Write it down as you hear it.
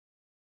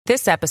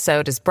This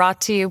episode is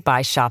brought to you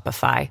by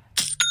Shopify.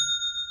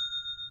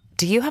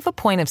 Do you have a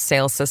point of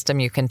sale system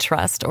you can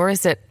trust, or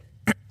is it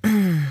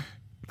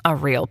a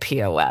real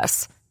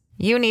POS?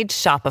 You need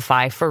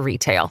Shopify for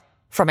retail.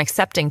 From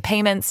accepting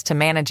payments to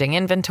managing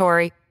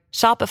inventory,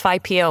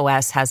 Shopify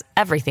POS has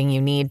everything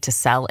you need to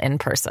sell in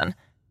person.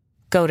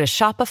 Go to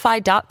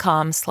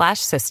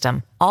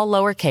shopify.com/system, all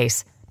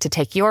lowercase, to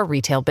take your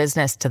retail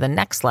business to the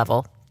next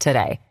level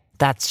today.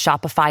 That's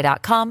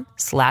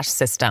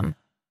shopify.com/system.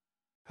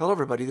 Hello,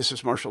 everybody. This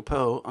is Marshall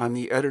Poe. I'm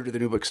the editor of the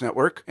New Books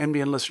Network.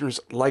 NBN listeners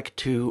like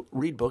to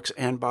read books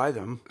and buy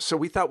them. So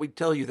we thought we'd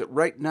tell you that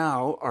right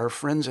now, our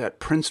friends at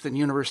Princeton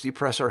University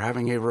Press are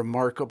having a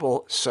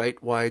remarkable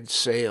site-wide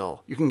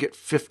sale. You can get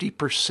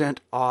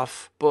 50%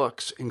 off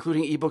books,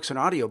 including ebooks and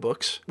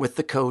audiobooks, with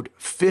the code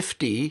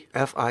 50,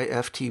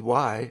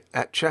 F-I-F-T-Y,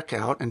 at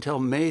checkout until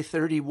May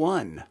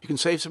 31. You can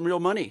save some real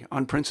money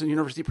on Princeton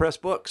University Press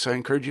books. I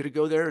encourage you to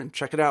go there and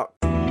check it out.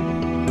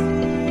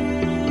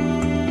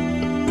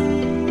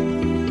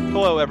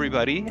 Hello,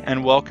 everybody,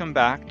 and welcome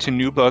back to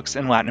New Books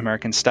in Latin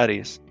American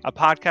Studies, a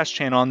podcast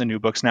channel on the New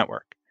Books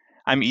Network.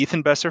 I'm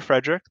Ethan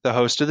Besser-Frederick, the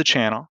host of the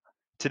channel.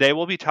 Today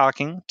we'll be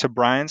talking to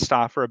Brian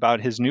Stauffer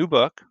about his new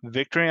book,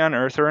 Victory on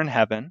Earth or in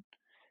Heaven.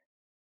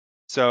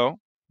 So,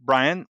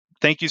 Brian,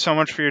 thank you so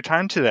much for your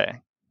time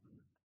today.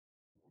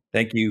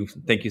 Thank you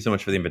so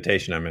much for the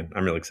invitation.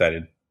 I'm really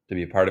excited to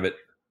be a part of it.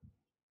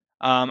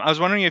 I was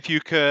wondering if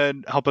you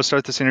could help us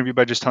start this interview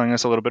by just telling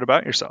us a little bit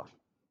about yourself.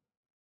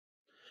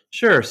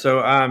 Sure.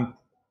 So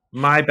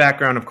my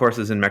background, of course,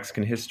 is in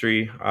Mexican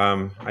history.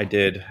 I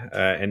did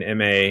an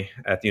MA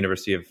at the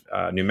University of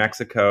New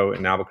Mexico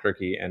in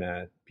Albuquerque and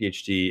a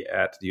PhD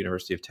at the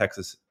University of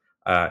Texas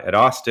at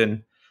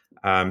Austin,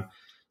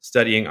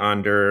 studying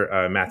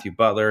under Matthew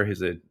Butler,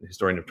 who's a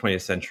historian of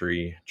 20th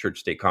century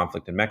church-state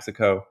conflict in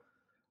Mexico.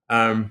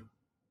 And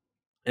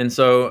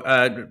so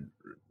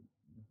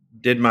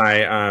did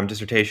my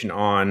dissertation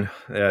on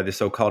the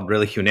so-called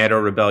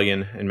Religionero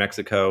Rebellion in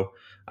Mexico.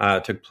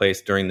 Took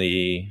place during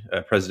the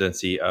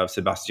presidency of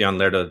Sebastián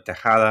Lerdo de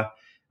Tejada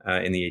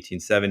in the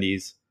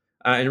 1870s,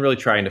 and really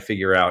trying to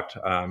figure out,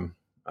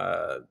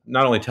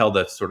 not only tell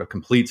the sort of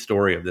complete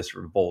story of this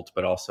revolt,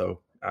 but also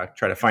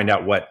try to find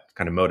out what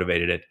kind of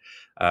motivated it,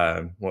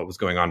 what was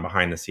going on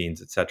behind the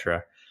scenes,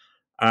 etc.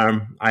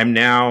 I'm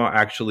now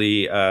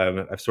actually,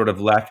 I've sort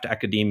of left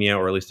academia,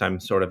 or at least I'm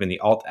sort of in the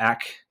alt-ac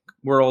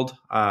world.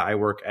 I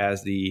work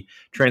as the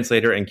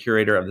translator and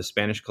curator of the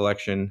Spanish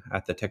collection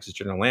at the Texas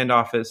General Land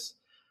Office.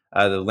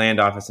 The land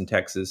office in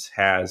Texas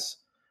has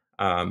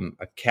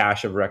a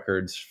cache of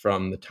records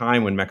from the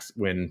time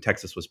when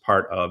Texas was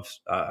part of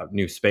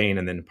New Spain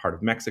and then part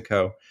of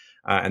Mexico.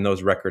 And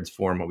those records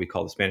form what we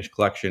call the Spanish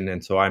collection.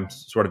 And so I'm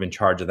sort of in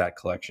charge of that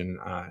collection,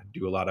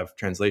 do a lot of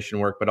translation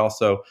work, but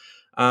also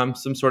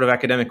some sort of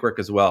academic work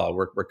as well,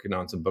 working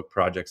on some book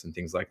projects and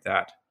things like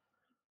that.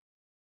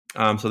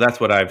 So that's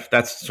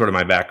sort of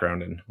my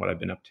background and what I've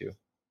been up to.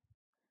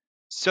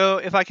 So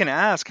if I can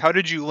ask, how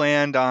did you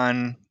land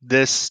on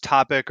this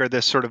topic or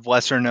this sort of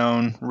lesser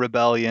known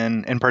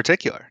rebellion in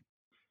particular?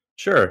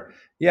 Sure.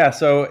 Yeah.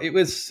 So it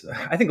was,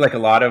 I think, like a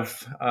lot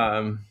of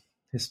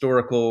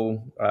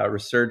historical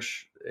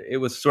research, it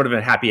was sort of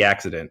a happy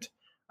accident.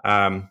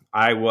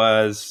 I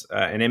was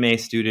an MA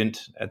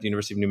student at the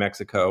University of New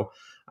Mexico.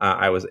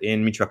 I was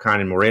in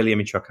Michoacan, in Morelia,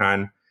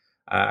 Michoacan.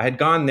 I had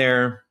gone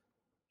there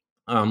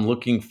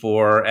looking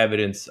for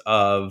evidence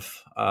of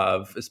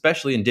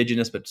especially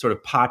indigenous, but sort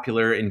of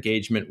popular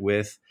engagement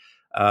with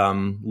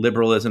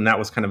liberalism. That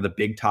was kind of the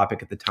big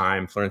topic at the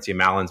time. Florencia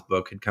Malin's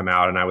book had come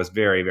out, and I was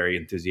very, very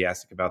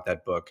enthusiastic about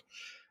that book.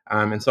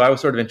 And so I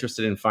was sort of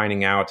interested in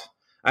finding out.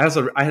 I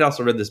had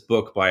also read this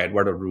book by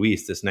Eduardo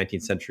Ruiz, this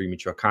 19th century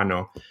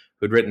Michoacano,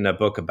 who had written a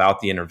book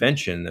about the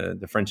intervention,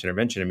 the French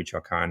intervention in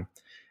Michoacan.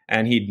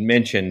 And he'd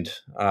mentioned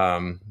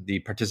the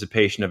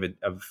participation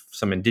of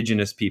some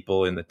indigenous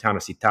people in the town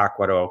of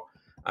Zitácuaro,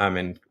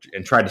 and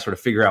tried to sort of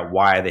figure out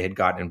why they had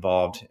gotten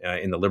involved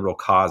in the liberal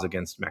cause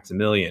against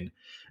Maximilian.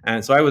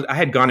 And so I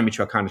had gone to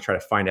Michoacan to try to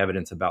find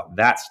evidence about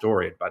that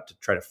story, but to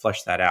try to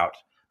flesh that out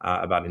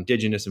about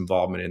indigenous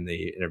involvement in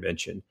the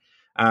intervention.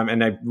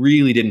 And I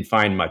really didn't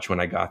find much when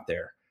I got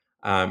there.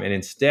 And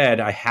instead,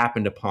 I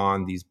happened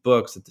upon these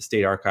books at the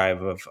State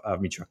Archive of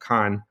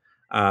Michoacan,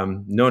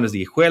 known as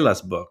the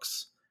Hijuelas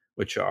books,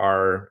 which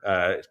are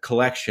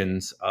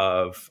collections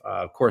of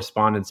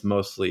correspondence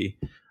mostly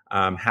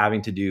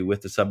having to do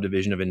with the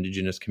subdivision of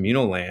indigenous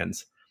communal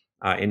lands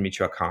in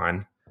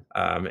Michoacan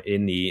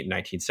in the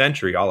 19th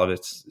century, all of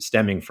it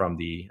stemming from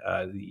the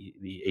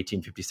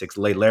 1856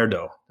 Ley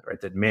Lerdo,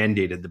 right, that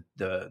mandated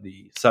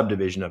the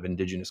subdivision of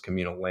indigenous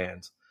communal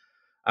lands.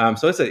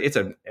 So it's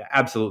an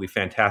absolutely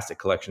fantastic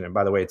collection. And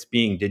by the way, it's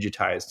being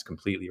digitized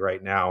completely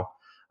right now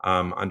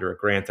under a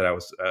grant that I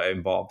was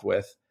involved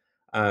with.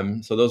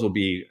 So those will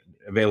be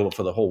available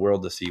for the whole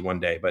world to see one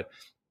day. But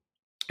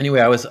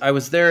anyway, I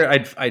was there.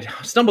 I'd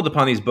stumbled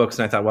upon these books,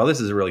 and I thought, well, this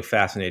is a really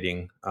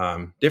fascinating,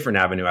 different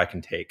avenue I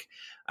can take.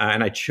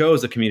 And I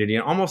chose a community,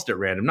 almost at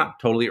random, not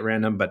totally at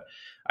random, but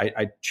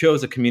I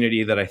chose a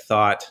community that I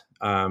thought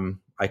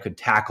I I could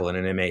tackle in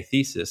an MA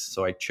thesis.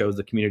 So I chose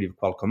the community of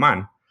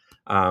Cualcomán.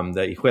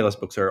 The Hijuelas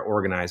books are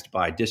organized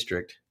by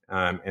district.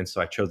 And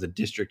so I chose the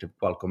district of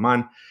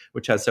Cualcomán,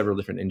 which has several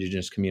different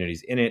indigenous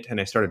communities in it. And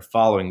I started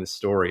following the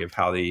story of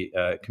how the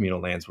communal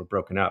lands were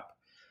broken up.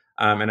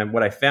 And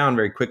what I found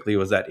very quickly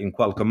was that in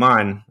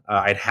Cualcomán,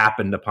 I'd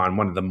happened upon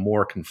one of the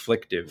more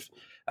conflictive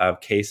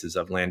cases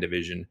of land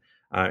division,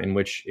 in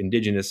which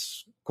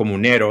indigenous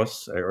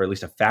comuneros, or at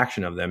least a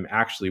faction of them,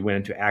 actually went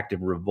into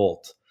active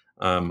revolt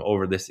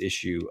over this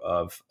issue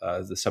of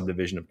the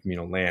subdivision of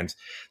communal lands.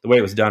 The way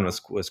it was done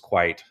was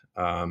quite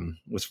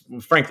was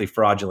frankly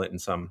fraudulent in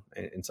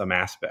some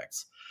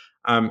aspects.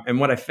 And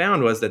what I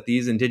found was that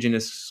these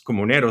indigenous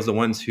comuneros, the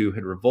ones who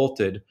had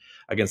revolted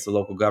against the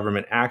local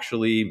government,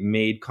 actually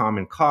made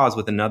common cause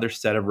with another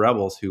set of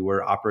rebels who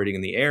were operating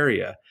in the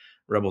area,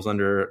 rebels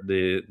under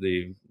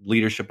the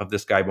leadership of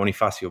this guy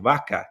Bonifacio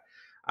Vaca.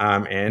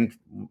 And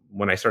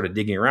when I started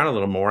digging around a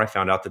little more, I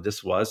found out that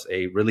this was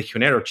a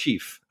religionero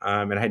chief,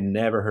 and I had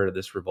never heard of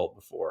this revolt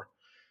before.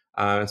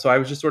 And so I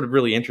was just sort of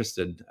really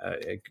interested.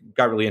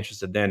 Got really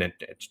interested then at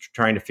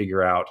trying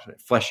to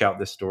flesh out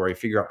this story,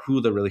 figure out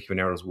who the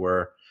religioneros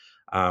were,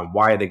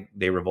 why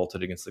they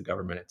revolted against the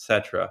government,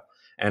 etc.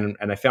 And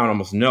I found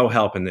almost no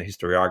help in the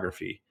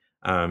historiography.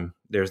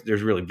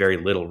 There's really very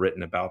little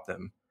written about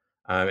them,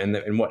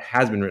 and what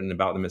has been written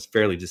about them is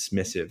fairly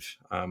dismissive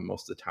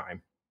most of the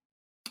time.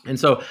 And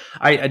so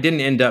I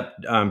didn't end up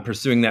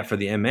pursuing that for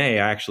the MA. I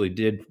actually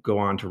did go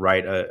on to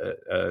write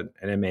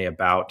an MA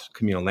about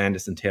communal land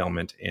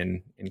disentailment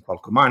in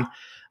Cualcomán,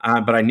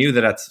 but I knew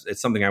that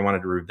it's something I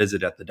wanted to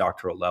revisit at the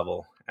doctoral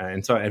level.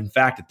 And so, in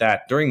fact,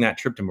 during that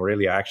trip to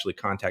Morelia, I actually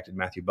contacted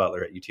Matthew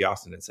Butler at UT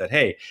Austin and said,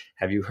 "Hey,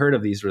 have you heard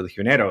of these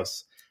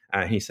religioneros?"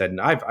 He said,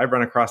 "I've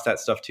run across that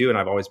stuff too, and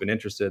I've always been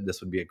interested.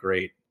 This would be a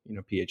great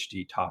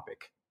PhD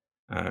topic."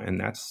 And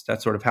that's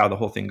sort of how the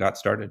whole thing got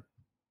started.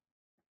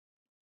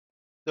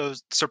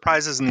 Those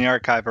surprises in the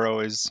archive are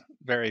always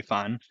very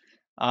fun.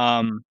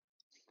 And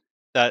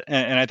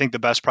I think the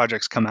best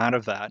projects come out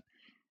of that.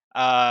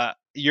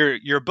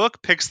 Your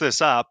book picks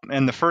this up,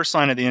 and the first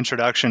line of the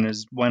introduction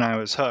is "When I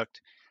Was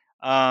Hooked,"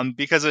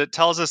 because it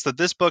tells us that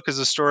this book is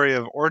a story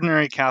of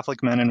ordinary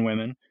Catholic men and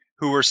women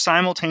who were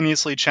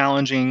simultaneously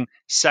challenging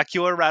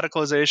secular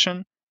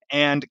radicalization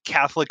and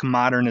Catholic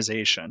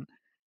modernization.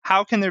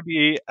 How can there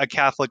be a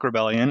Catholic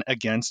rebellion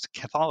against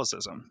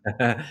Catholicism?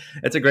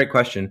 That's a great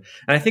question.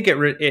 And I think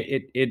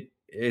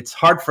it's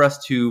hard for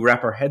us to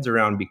wrap our heads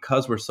around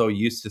because we're so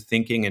used to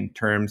thinking in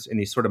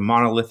these sort of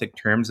monolithic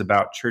terms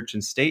about church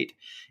and state,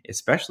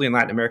 especially in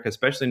Latin America,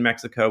 especially in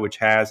Mexico, which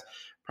has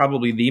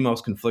probably the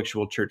most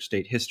conflictual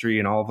church-state history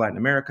in all of Latin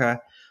America.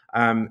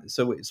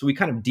 So we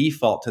kind of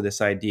default to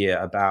this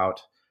idea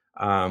about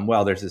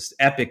there's this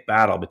epic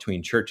battle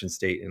between church and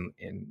state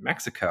in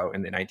Mexico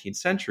in the 19th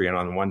century. And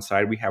on one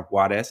side, we have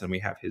Juarez and we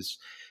have his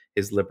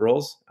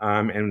liberals.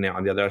 And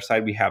on the other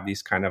side, we have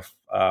these kind of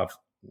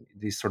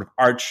these sort of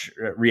arch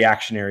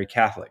reactionary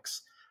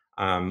Catholics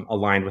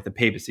aligned with the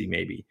papacy,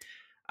 maybe.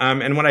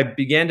 And what I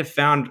began to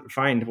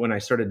find when I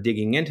started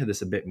digging into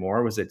this a bit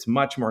more was it's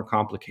much more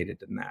complicated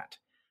than that.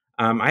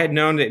 I had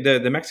known that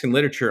the Mexican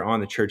literature on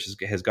the church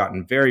has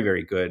gotten very,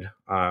 very good.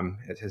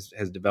 It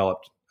has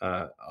developed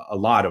a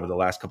lot over the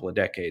last couple of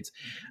decades.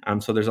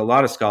 So there's a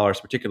lot of scholars,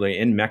 particularly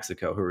in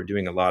Mexico, who are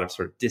doing a lot of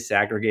sort of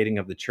disaggregating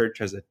of the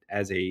church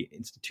as a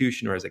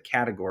institution or as a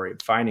category,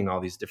 finding all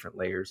these different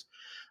layers.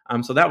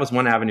 So that was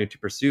one avenue to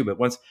pursue. But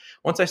once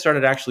I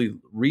started actually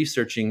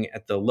researching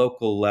at the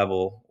local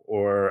level,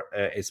 or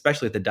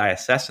especially at the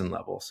diocesan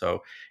level,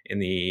 so in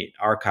the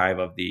archive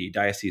of the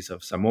Diocese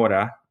of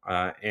Zamora,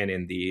 and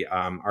in the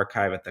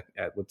archive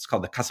at what's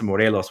called the Casa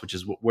Morelos, which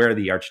is where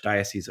the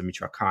Archdiocese of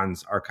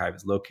Michoacán's archive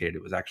is located.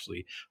 It was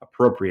actually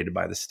appropriated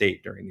by the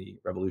state during the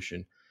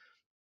revolution.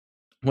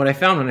 What I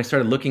found when I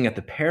started looking at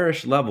the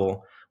parish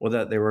level was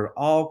that there were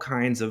all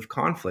kinds of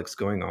conflicts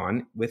going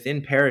on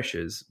within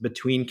parishes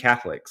between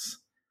Catholics.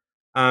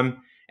 And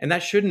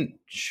that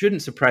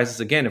shouldn't surprise us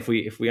again if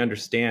we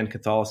understand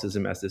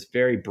Catholicism as this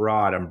very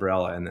broad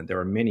umbrella, and that there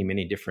are many,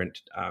 many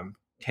different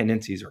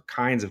tendencies or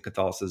kinds of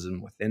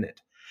Catholicism within it.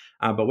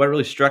 But what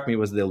really struck me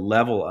was the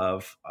level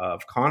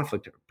of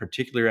conflict,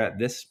 particularly at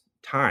this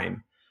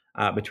time,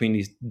 between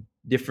these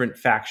different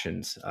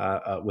factions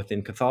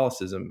within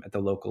Catholicism at the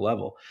local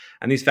level.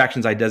 And these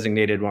factions I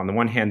designated, on the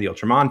one hand, the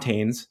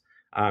Ultramontanes,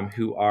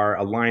 who are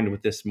aligned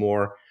with this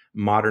more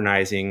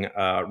modernizing,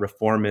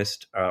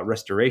 reformist,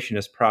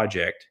 restorationist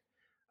project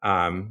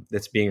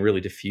that's being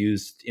really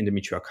diffused into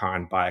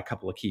Michoacán by a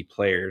couple of key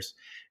players,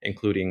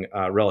 including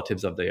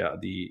relatives of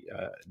the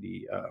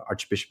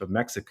Archbishop of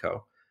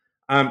Mexico.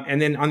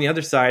 And then on the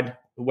other side,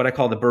 what I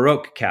call the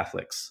Baroque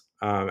Catholics.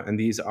 And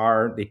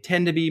they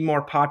tend to be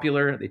more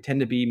popular. They tend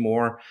to be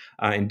more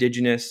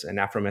indigenous and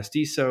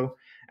Afro-Mestizo.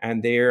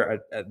 And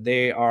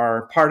they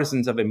are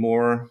partisans of a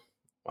more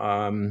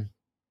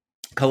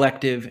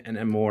collective and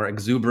a more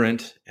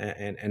exuberant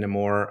and a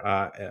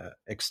more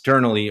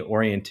externally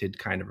oriented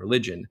kind of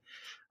religion.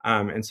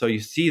 And so you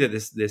see that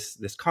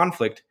this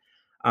conflict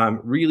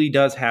really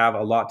does have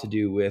a lot to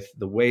do with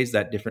the ways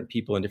that different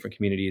people in different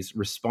communities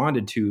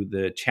responded to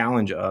the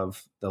challenge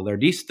of the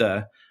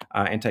Lerdista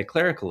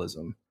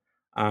anti-clericalism.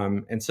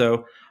 And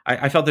so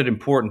I felt it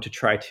important to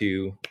try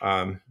to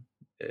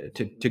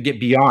get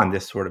beyond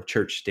this sort of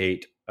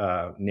church-state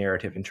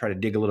narrative and try to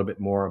dig a little bit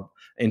more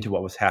into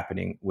what was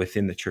happening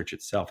within the church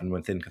itself and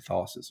within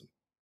Catholicism.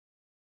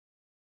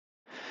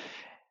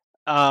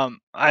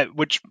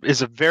 Which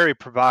is a very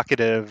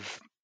provocative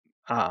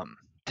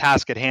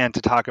task at hand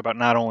to talk about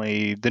not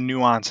only the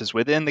nuances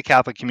within the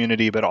Catholic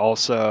community, but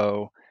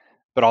also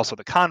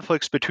the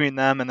conflicts between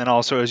them. And then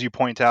also, as you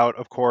point out,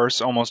 of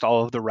course, almost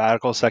all of the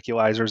radical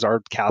secularizers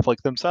are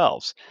Catholic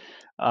themselves,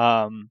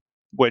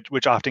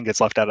 which often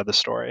gets left out of the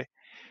story.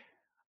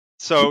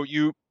 So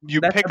you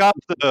pick up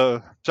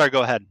the. Sorry,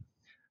 go ahead.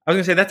 I was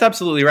going to say that's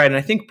absolutely right, and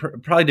I think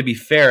probably to be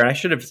fair,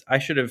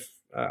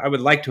 I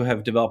would like to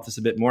have developed this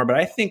a bit more, but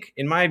I think,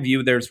 in my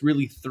view, there's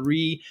really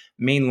three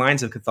main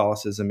lines of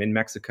Catholicism in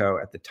Mexico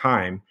at the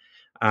time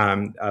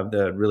of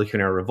the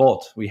Religionario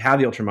Revolt. We have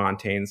the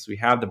Ultramontanes, we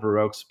have the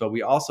Baroques, but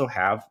we also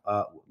have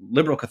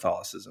liberal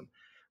Catholicism,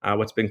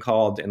 what's been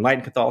called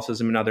Enlightened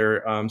Catholicism in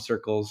other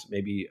circles,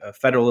 maybe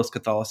Federalist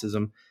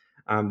Catholicism.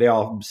 They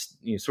all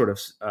sort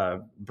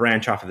of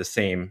branch off of the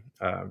same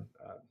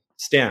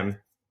stem.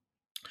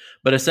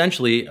 But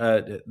essentially,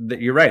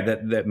 you're right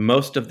that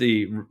most of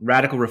the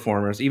radical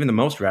reformers, even the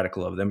most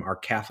radical of them, are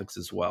Catholics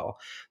as well.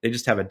 They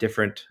just have a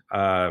different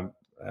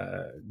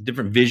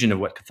vision of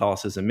what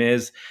Catholicism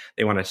is.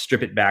 They want to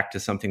strip it back to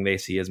something they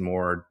see as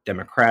more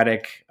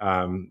democratic,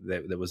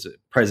 that was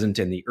present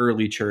in the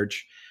early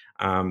church.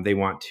 They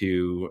want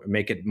to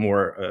make it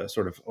more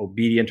sort of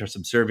obedient or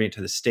subservient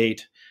to the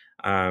state.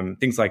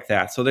 Things like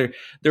that. So there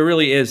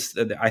really is,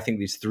 I think,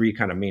 these three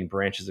kind of main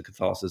branches of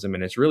Catholicism,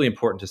 and it's really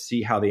important to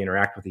see how they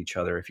interact with each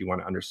other if you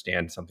want to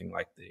understand something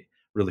like the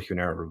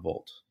Religionario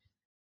Revolt.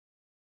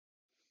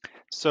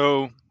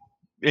 So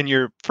in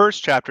your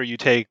first chapter, you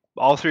take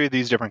all three of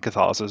these different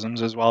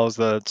Catholicisms, as well as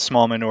the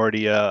small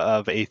minority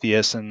of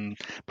atheists and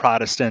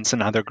Protestants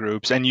and other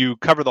groups, and you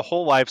cover the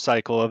whole life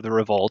cycle of the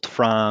revolt,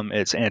 from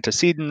its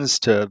antecedents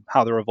to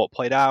how the revolt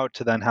played out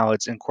to then how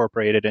it's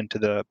incorporated into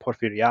the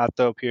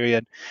Porfiriato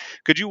period.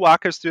 Could you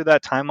walk us through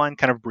that timeline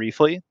kind of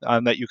briefly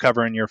that you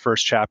cover in your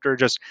first chapter,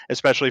 just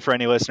especially for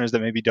any listeners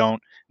that maybe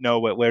don't know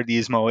what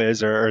Lerdismo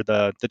is or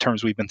the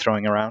terms we've been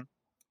throwing around?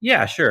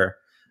 Yeah, sure.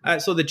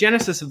 So the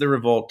genesis of the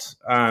revolt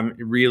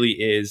really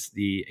is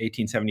the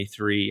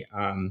 1873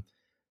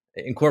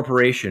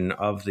 incorporation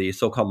of the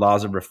so-called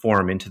laws of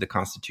reform into the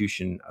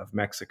Constitution of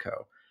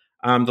Mexico.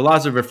 The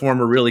laws of reform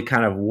were really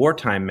kind of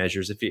wartime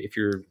measures. If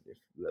your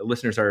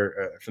listeners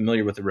are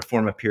familiar with the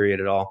Reforma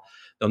period at all,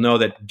 they'll know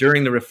that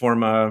during the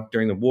Reforma,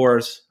 during the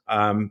wars,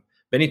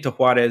 Benito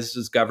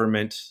Juárez's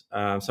government,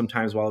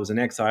 sometimes while it was in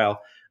exile,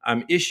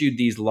 issued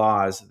these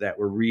laws that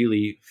were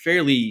really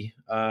fairly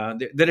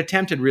that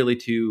attempted really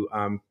to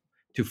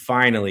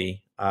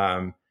finally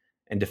and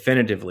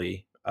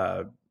definitively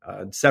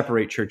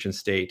separate church and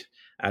state,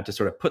 to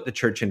sort of put the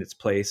church in its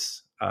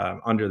place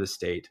under the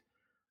state,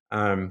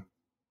 and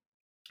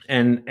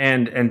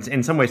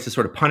in some ways to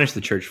sort of punish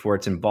the church for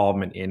its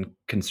involvement in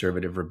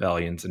conservative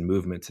rebellions and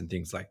movements and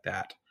things like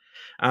that.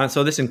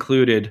 So this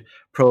included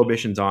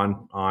prohibitions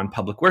on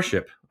public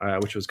worship,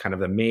 which was kind of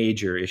the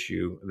major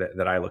issue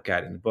that I look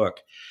at in the book.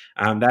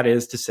 That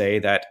is to say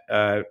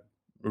that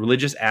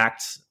religious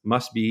acts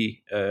must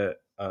be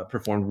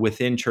performed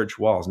within church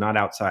walls, not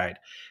outside.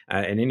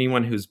 And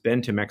anyone who's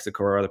been to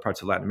Mexico or other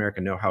parts of Latin America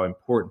know how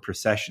important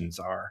processions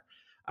are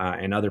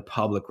and other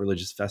public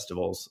religious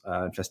festivals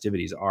and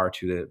festivities are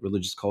to the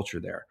religious culture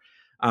there.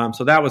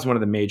 So that was one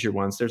of the major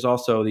ones. There's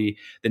also the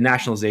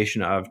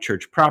nationalization of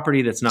church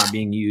property that's not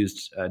being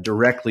used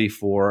directly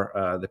for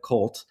the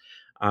cult.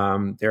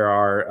 There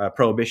are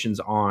prohibitions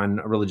on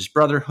religious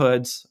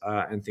brotherhoods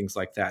and things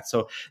like that.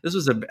 So this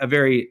was a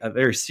very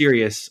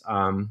serious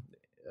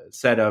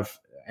set of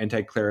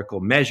anti-clerical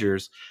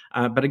measures.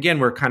 But again,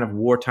 were kind of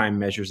wartime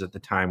measures at the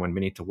time when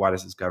Benito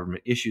Juárez's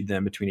government issued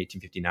them between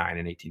 1859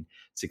 and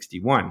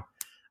 1861.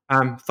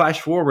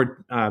 Flash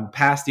forward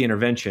past the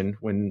intervention,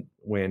 when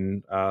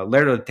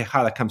Lerdo de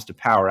Tejada comes to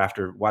power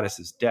after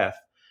Juárez's death,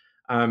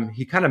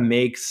 he kind of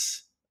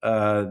makes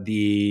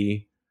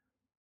He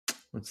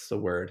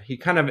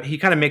kind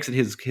of makes it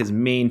his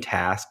main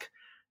task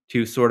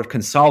to sort of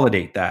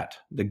consolidate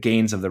the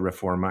gains of the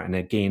Reforma and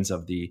the gains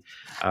of the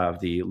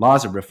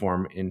laws of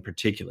reform in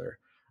particular.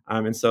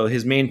 And so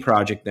his main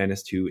project then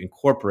is to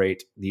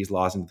incorporate these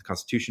laws into the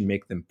Constitution,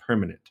 make them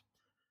permanent.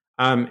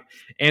 And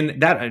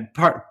that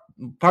part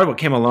of what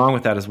came along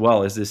with that as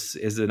well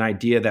is an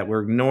idea that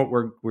we're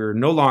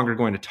no longer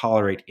going to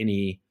tolerate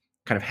any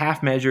kind of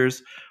half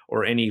measures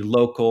or any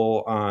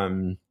local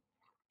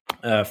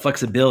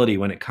flexibility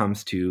when it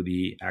comes to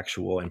the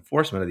actual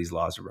enforcement of these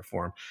laws of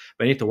reform.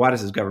 Benito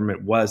Juárez's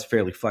government was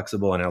fairly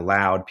flexible and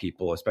allowed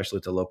people, especially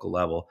at the local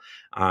level.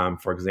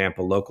 For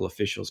example, local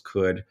officials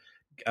could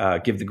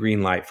give the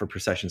green light for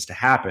processions to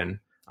happen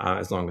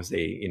as long as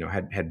they,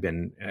 had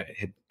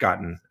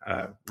gotten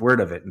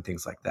word of it and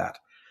things like that.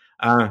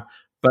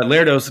 But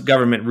Lerdo's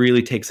government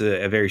really takes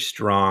a very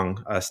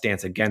strong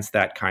stance against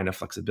that kind of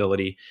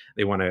flexibility.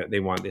 They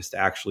want this to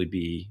actually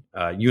be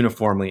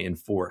uniformly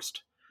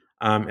enforced.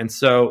 And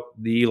so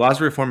the laws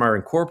of reform are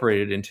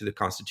incorporated into the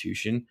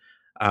Constitution,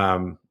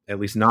 at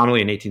least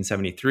nominally in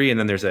 1873. And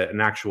then there's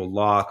an actual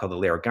law called the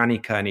Ley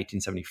Orgánica in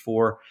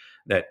 1874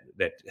 that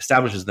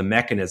establishes the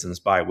mechanisms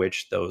by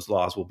which those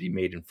laws will be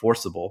made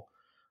enforceable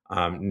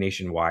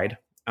nationwide.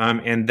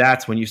 And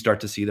that's when you start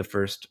to see the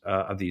first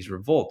of these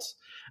revolts.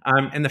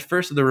 And the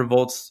first of the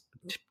revolts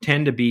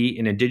tend to be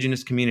in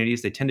indigenous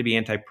communities. They tend to be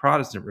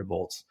anti-Protestant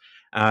revolts.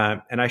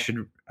 And I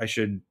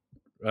should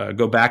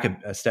go back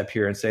a step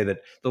here and say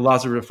that the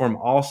laws of reform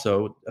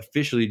also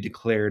officially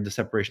declared the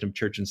separation of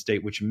church and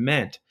state, which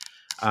meant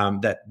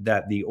that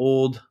the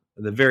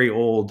very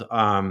old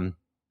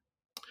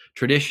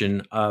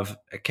tradition of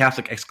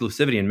Catholic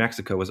exclusivity in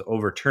Mexico was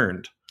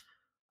overturned.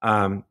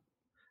 And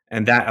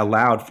that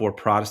allowed for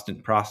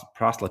Protestant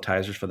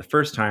proselytizers for the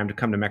first time to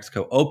come to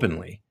Mexico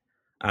openly.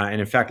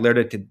 And in fact,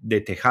 Lerdo de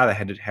Tejada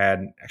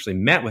had actually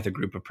met with a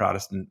group of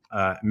Protestant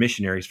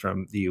missionaries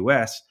from the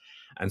U.S.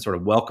 and sort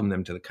of welcomed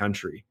them to the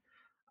country.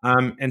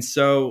 And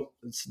so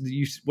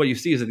what you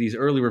see is that these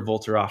early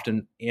revolts are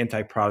often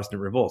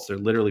anti-Protestant revolts. They're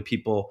literally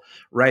people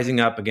rising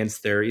up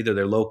against either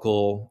their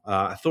local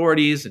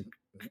authorities,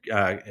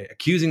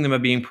 accusing them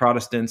of being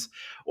Protestants,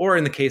 or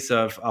in the case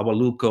of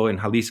Agualulco in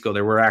Jalisco,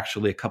 there were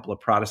actually a couple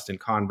of Protestant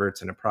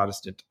converts and a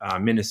Protestant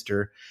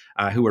minister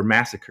who were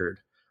massacred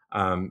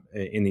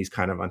in these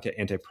kind of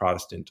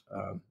anti-Protestant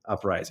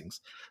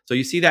uprisings. So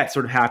you see that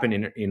sort of happen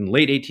in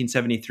late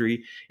 1873.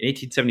 In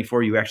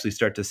 1874, you actually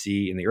start to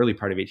see, in the early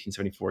part of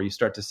 1874, you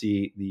start to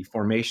see the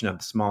formation of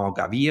the small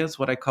gavillas,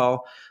 what I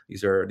call.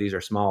 These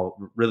are small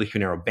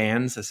religionero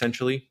bands,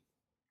 essentially.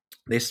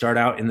 They start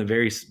out in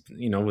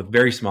with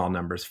very small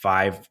numbers,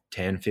 5,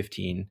 10,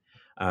 15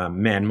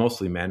 men,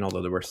 mostly men,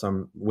 although there were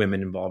some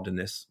women involved in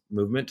this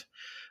movement.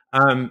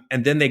 And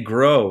then they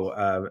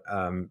grow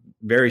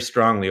very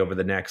strongly over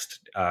the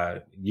next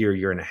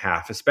year and a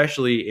half,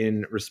 especially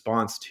in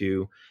response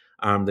to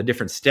the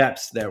different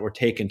steps that were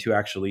taken to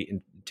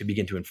actually to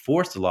begin to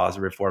enforce the laws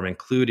of reform,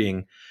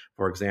 including,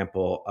 for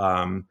example,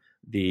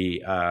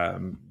 the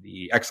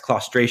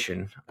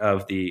exclaustration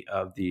of the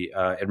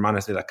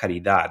Hermanas de la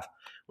Caridad,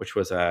 which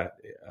was a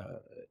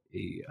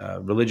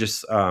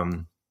religious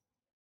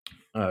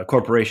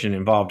corporation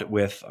involved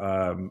with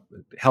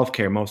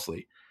healthcare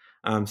mostly.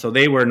 So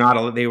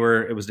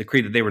it was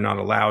decreed that they were not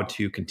allowed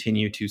to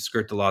continue to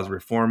skirt the laws of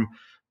reform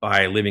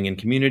by living in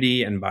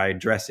community and by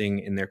dressing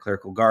in their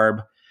clerical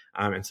garb.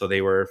 And so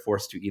they were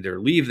forced to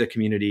either leave the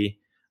community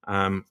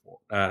or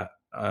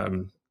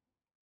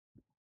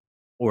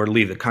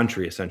leave the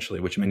country,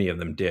 essentially, which many of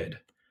them did.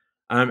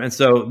 And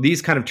so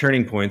these kind of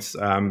turning points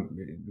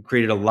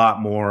created a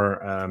lot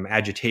more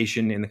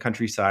agitation in the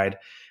countryside.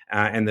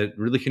 And the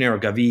religionero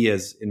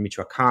gavillas in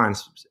Michoacán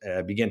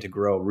began to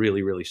grow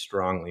really, really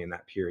strongly in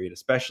that period,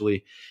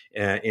 especially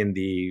in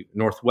the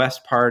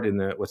northwest part, in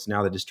what's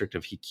now the district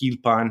of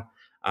Jiquilpan,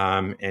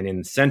 and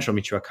in central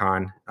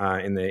Michoacán,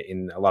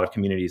 in a lot of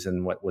communities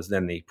in what was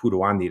then the Puro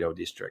Andiro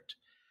district.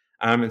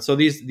 And so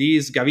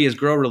these gavillas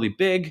grow really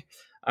big.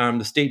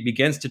 The state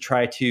begins to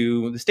try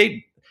to the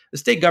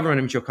state government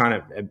in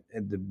Michoacán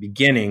at the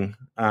beginning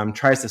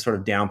tries to sort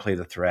of downplay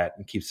the threat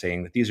and keeps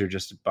saying that these are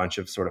just a bunch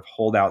of sort of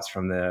holdouts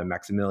from the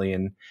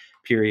Maximilian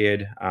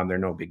period. They're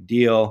no big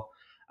deal.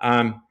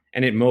 And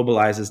it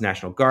mobilizes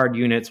National Guard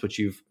units, which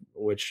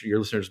your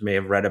listeners may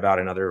have read about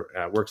in other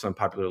works on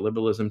popular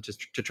liberalism,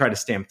 to try to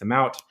stamp them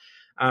out.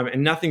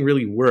 And nothing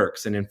really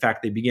works. And in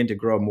fact, they begin to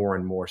grow more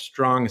and more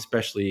strong,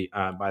 especially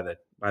by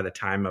the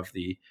time of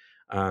the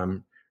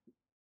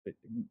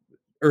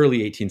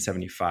early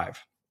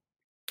 1875.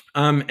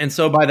 And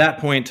so by that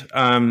point,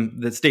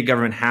 the state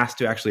government has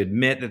to actually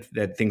admit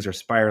that things are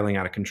spiraling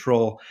out of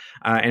control,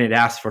 and it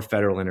asks for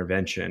federal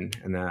intervention.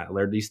 And the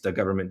Lerdista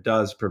government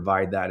does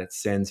provide that. It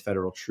sends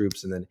federal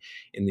troops, and then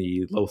in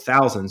the low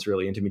thousands,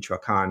 really, into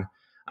Michoacán,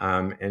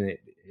 and it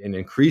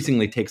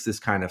increasingly takes this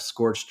kind of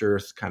scorched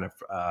earth kind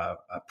of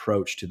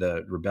approach to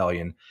the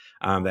rebellion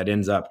that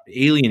ends up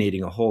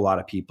alienating a whole lot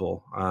of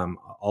people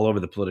all over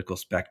the political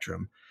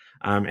spectrum,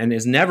 and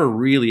is never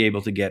really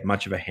able to get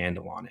much of a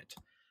handle on it.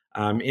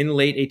 In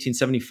late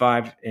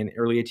 1875 and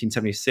early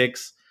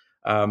 1876,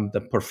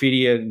 the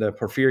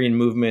Porfirian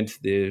movement,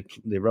 the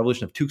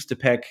revolution of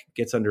Tuxtepec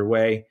gets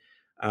underway.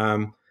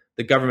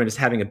 The government is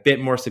having a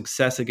bit more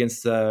success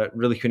against the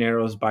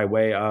religioneros by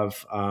way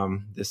of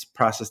this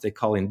process they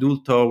call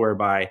indulto,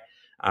 whereby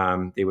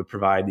they would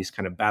provide these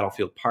kind of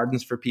battlefield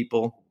pardons for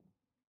people.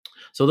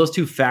 So those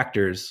two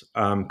factors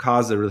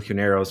cause the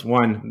religioneros,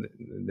 one,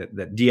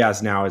 that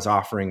Diaz now is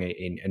offering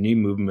a new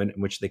movement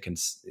in which they can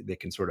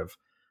sort of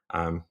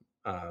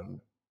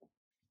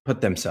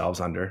put themselves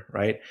under,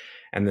 right?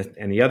 And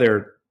the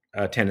other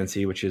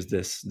tendency, which is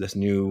this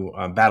new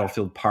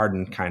battlefield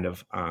pardon kind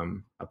of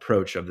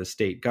approach of the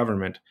state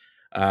government,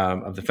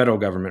 of the federal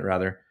government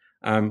rather,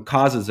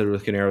 causes the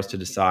religioneros to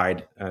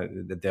decide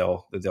that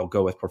they'll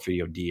go with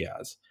Porfirio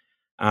Diaz.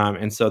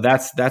 And so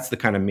that's the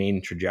kind of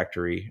main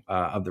trajectory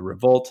of the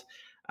revolt.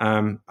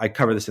 I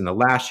cover this in the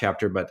last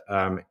chapter, but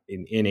in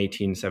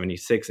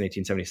 1876 and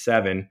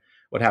 1877,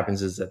 what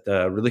happens is that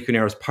the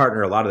Religioneros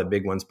partner, a lot of the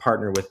big ones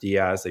partner with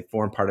Diaz. They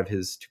form part of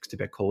his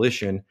Tuxtepec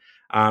coalition.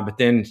 But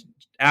then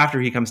after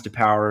he comes to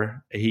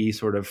power, he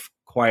sort of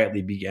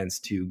quietly begins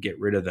to get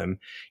rid of them,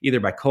 either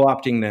by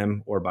co-opting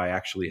them or by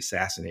actually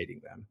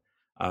assassinating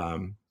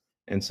them.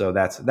 And so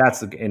that's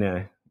in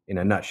a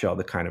nutshell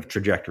the kind of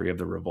trajectory of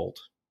the revolt.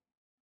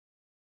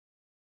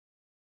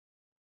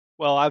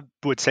 Well, I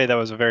would say that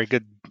was a very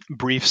good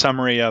brief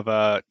summary of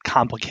a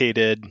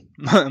complicated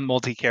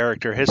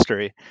multi-character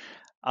history.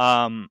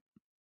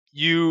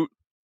 You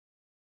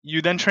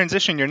then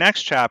transition your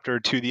next chapter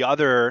to the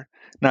other,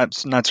 not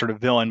sort of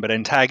villain, but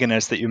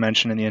antagonist that you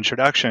mentioned in the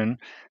introduction.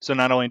 So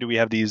not only do we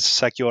have these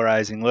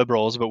secularizing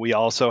liberals, but we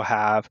also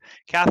have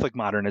Catholic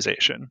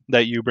modernization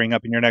that you bring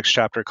up in your next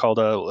chapter called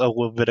a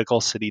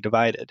Levitical City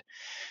Divided.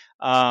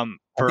 Go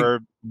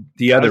ahead.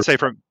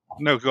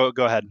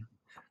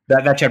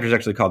 That chapter is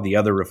actually called The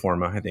Other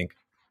Reforma, I think.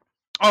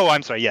 Oh,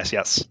 I'm sorry.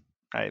 Yes.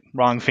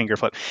 Wrong finger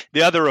flip.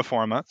 The Other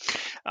Reforma.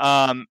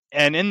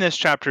 And in this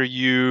chapter,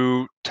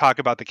 you talk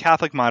about the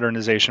Catholic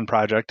modernization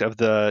project of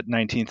the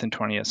 19th and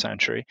 20th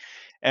century.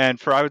 And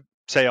for, I would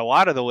say, a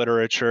lot of the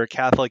literature,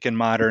 Catholic and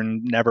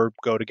modern never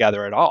go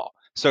together at all.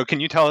 So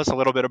can you tell us a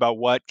little bit about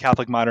what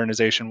Catholic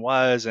modernization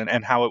was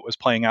and how it was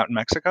playing out in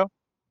Mexico?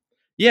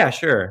 Yeah,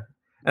 sure.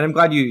 And I'm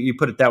glad you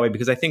put it that way,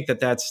 because I think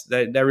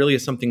that really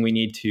is something we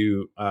need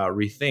to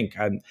rethink.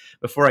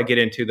 Before I get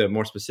into the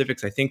more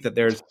specifics, I think that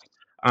there's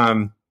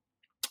a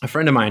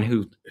friend of mine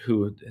who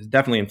has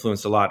definitely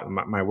influenced a lot of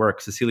my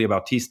work, Cecilia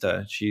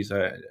Bautista. She's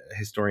a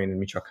historian in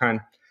Michoacan.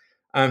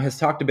 Has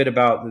talked a bit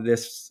about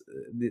this,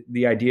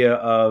 the idea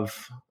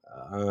of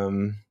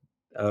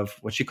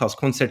what she calls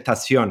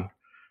concertación,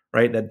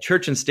 right? That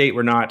church and state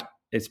were not,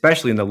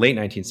 especially in the late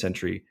 19th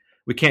century,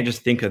 we can't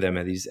just think of them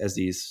as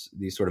these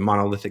sort of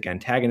monolithic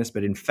antagonists,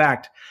 but in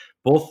fact,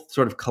 both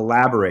sort of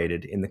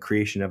collaborated in the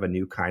creation of a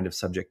new kind of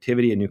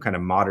subjectivity, a new kind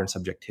of modern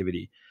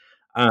subjectivity.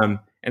 And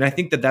I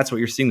think that that's what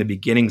you're seeing the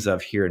beginnings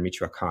of here in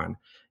Michoacan.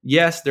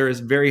 Yes, there is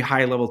very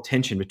high level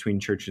tension between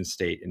church and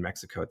state in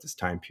Mexico at this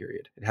time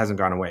period. It hasn't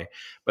gone away.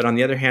 But on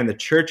the other hand, the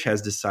church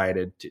has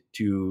decided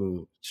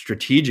to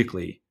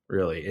strategically,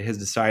 really, it has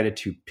decided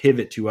to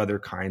pivot to other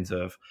kinds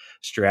of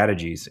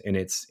strategies in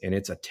its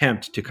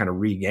attempt to kind of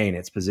regain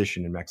its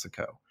position in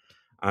Mexico.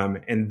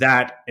 And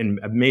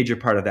a major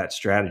part of that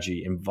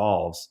strategy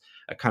involves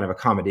a kind of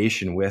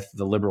accommodation with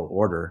the liberal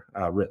order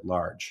writ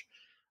large.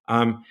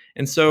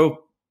 And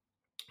so,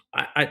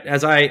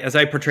 as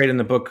I portrayed in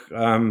the book,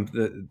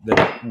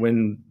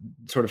 when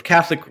sort of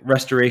Catholic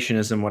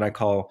restorationism, what I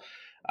call,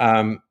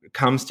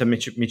 comes to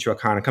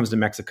Michoacan, it comes to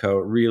Mexico,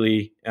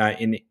 really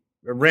in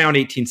around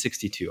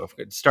 1862.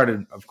 It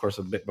started, of course,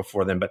 a bit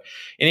before then, but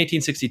in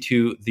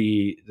 1862,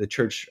 the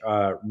church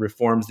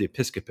reforms the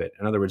episcopate.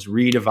 In other words,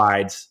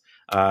 redivides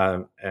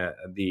the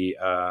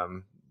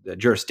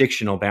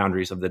jurisdictional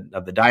boundaries of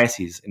the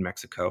diocese in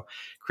Mexico,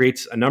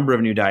 creates a number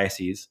of new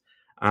dioceses.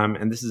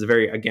 And this is a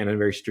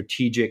very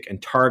strategic and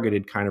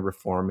targeted kind of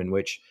reform in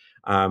which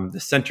the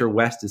center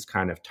west is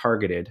kind of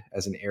targeted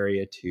as an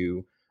area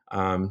to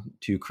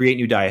create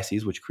new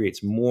dioceses, which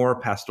creates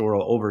more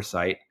pastoral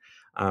oversight,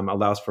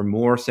 allows for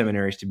more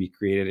seminaries to be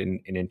created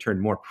and in turn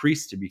more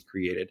priests to be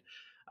created.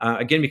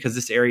 Again, because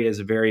this area is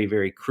very,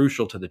 very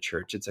crucial to the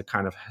church. It's a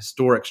kind of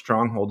historic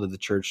stronghold of the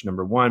church,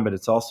 number one, but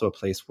it's also a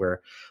place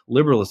where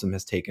liberalism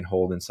has taken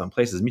hold in some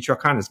places.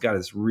 Michoacan has got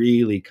this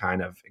really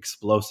kind of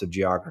explosive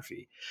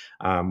geography,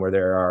 where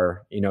there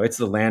are, it's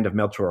the land of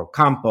Melchor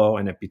Ocampo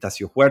and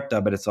Epitacio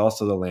Huerta, but it's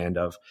also the land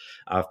of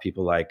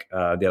people like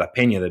De la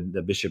Peña,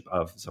 the bishop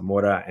of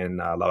Zamora, and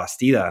La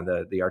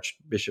Bastida, the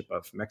archbishop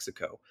of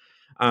Mexico.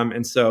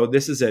 And so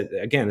this is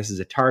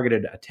a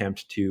targeted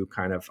attempt to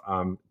kind of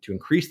to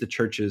increase the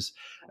church's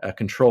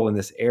control in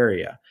this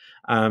area.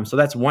 So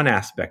that's one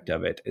aspect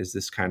of it, is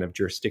this kind of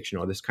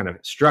jurisdictional, this kind of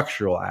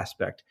structural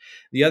aspect.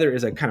 The other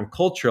is a kind of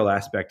cultural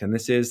aspect, and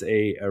this is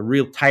a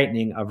real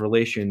tightening of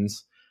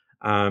relations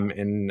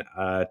and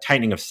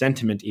tightening of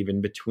sentiment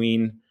even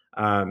between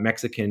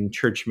Mexican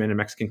churchmen and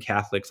Mexican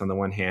Catholics on the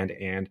one hand,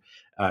 and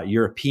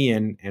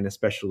European and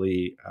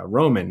especially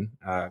Roman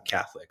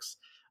Catholics.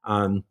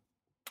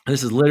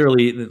 This is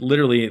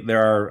literally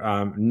there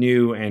are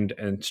new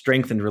and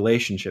strengthened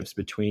relationships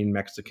between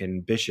Mexican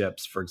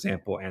bishops, for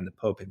example, and the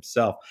Pope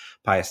himself,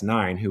 Pius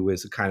IX, who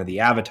is kind of the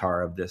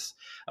avatar of this,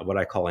 what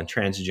I call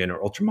intransigent or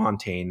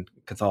ultramontane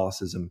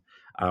Catholicism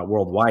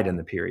worldwide in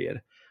the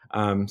period.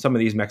 Some of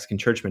these Mexican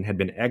churchmen had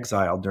been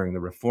exiled during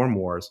the Reform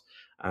Wars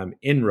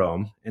in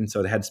Rome, and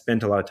so they had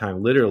spent a lot of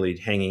time literally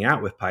hanging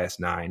out with Pius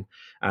IX,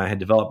 had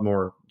developed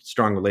more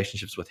strong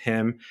relationships with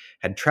him,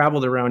 had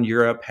traveled around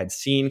Europe, had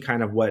seen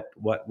kind of what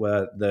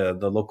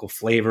the local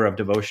flavor of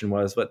devotion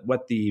was,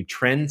 what the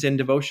trends in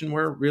devotion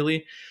were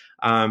really,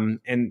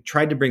 and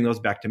tried to bring those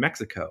back to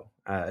Mexico.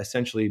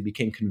 Essentially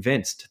became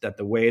convinced that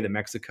the way that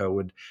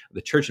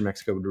the church in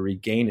Mexico would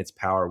regain its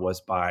power was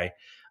by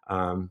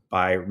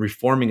by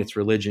reforming its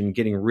religion,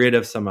 getting rid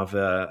of some of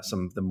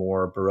the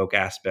more Baroque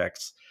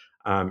aspects,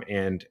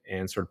 and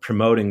sort of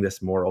promoting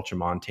this more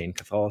ultramontane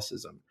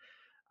Catholicism.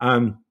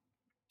 And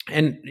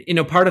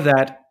part of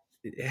that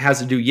has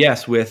to do,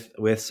 yes, with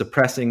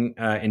suppressing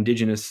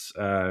indigenous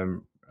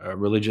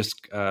religious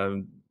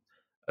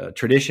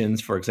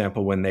traditions, for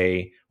example, when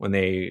they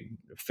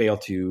fail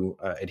to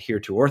adhere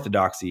to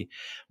orthodoxy.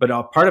 But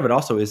part of it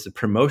also is the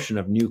promotion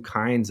of new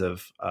kinds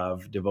of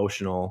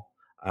devotional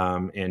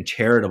and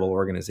charitable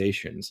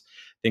organizations.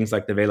 Things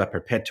like the Vela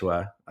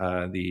Perpetua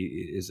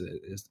is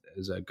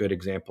a good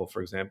example,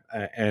 for example,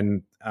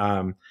 and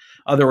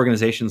other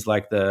organizations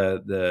like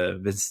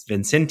the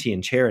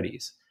Vincentian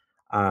Charities.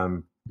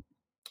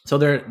 So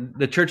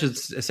the church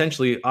is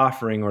essentially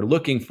offering or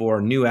looking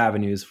for new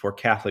avenues for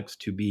Catholics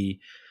to be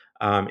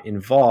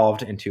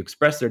involved and to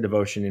express their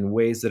devotion in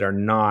ways that are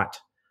not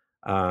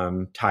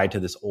tied to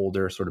this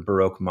older sort of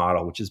Baroque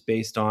model, which is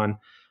based on,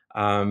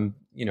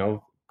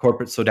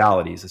 corporate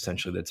sodalities,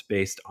 essentially, that's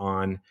based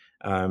on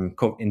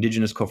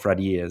indigenous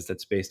cofradias,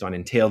 that's based on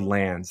entailed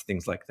lands,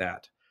 things like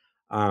that.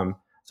 So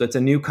it's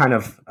a new kind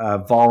of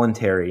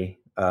voluntary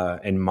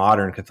and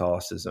modern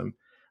Catholicism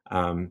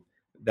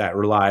that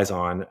relies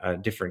on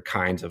different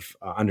kinds of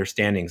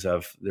understandings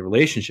of the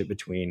relationship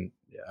between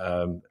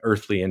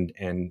earthly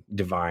and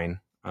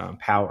divine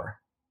power.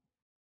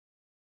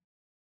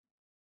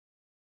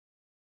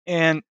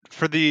 And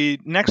for the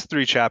next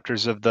 3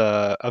 chapters of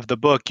the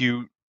book,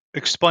 you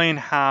explain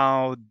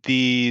how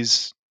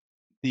these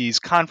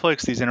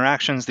conflicts, these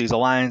interactions, these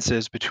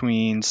alliances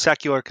between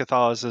secular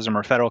Catholicism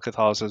or federal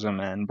Catholicism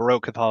and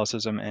Baroque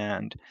Catholicism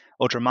and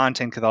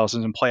Ultramontane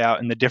Catholicism play out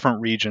in the different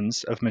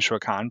regions of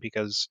Michoacan,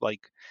 because like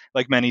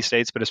many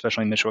states, but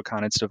especially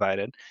Michoacan, it's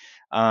divided.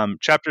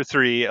 Chapter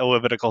 3, A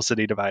Levitical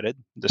City Divided,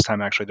 this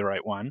time actually the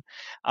right one,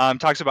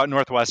 talks about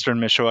northwestern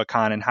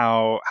Michoacan and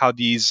how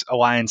these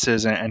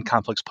alliances and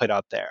conflicts played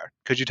out there.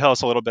 Could you tell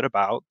us a little bit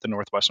about the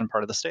northwestern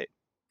part of the state?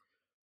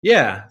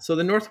 Yeah, so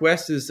the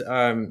Northwest is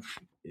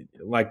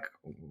like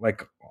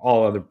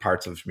all other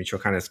parts of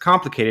Michoacan, it's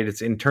complicated.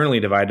 It's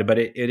internally divided, but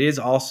it is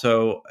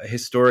also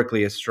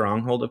historically a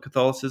stronghold of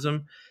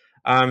Catholicism.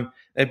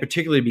 It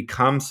particularly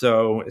becomes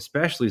so,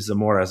 especially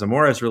Zamora.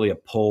 Zamora is really a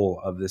pole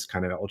of this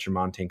kind of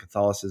ultramontane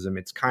Catholicism.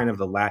 It's kind of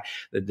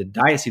the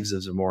Diocese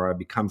of Zamora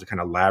becomes a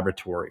kind of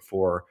laboratory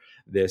for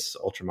this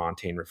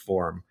ultramontane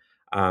reform,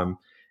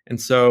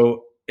 and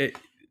so it.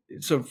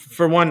 So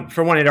for one,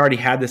 it already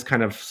had this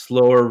kind of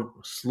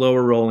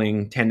slower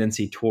rolling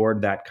tendency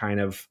toward that kind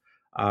of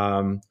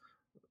or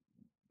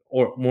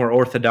more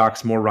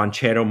orthodox, more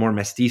ranchero, more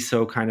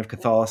mestizo kind of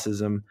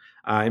Catholicism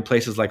in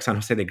places like San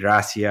Jose de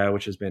Gracia,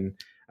 which has been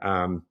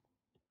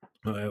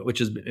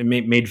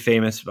made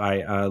famous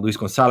by Luis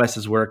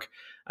Gonzalez's work,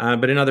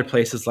 but in other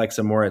places like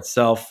Zamora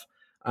itself.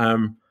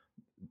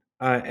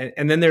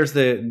 And then there's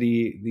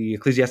the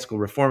ecclesiastical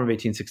reform of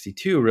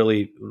 1862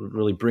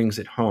 really brings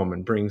it home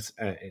and brings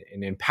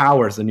and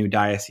empowers the new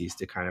diocese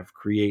to kind of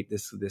create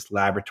this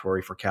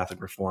laboratory for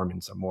Catholic reform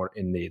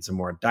in the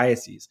Zamora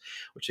diocese,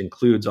 which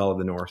includes all of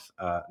the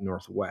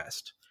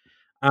northwest.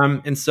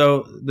 And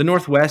so the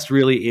Northwest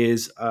really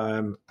is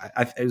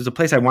it was a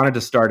place I wanted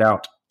to start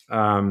out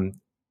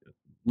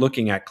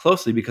looking at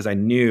closely, because I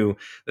knew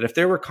that if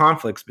there were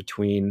conflicts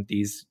between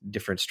these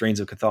different strains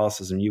of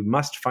Catholicism, you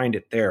must find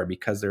it there,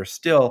 because there are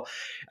still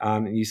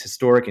these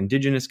historic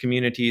indigenous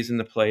communities in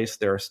the place.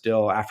 There are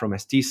still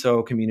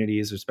Afro-Mestizo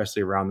communities,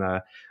 especially around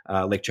the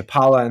Lake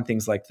Chapala and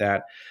things like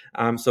that.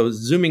 So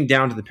zooming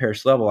down to the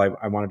parish level,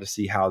 I wanted to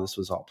see how this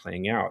was all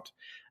playing out.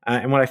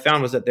 And what I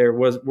found was that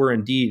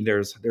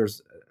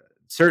there's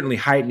certainly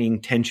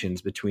heightening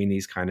tensions between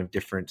these kind of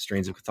different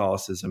strains of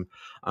Catholicism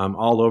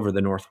all over the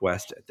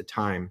Northwest at the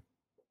time.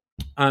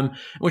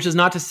 Which is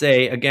not to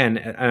say, again,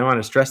 and I want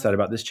to stress that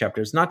about this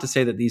chapter, it's not to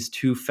say that these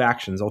two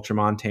factions,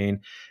 Ultramontane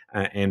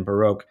and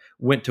Baroque,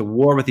 went to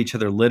war with each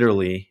other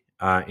literally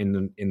in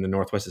the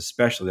Northwest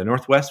especially. The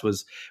Northwest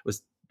was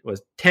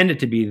tended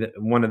to be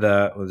one of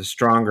the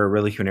stronger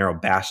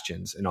religionero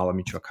bastions in all of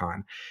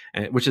Michoacan,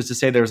 which is to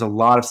say there's a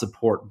lot of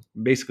support,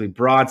 basically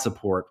broad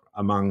support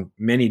among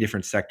many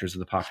different sectors of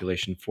the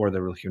population for the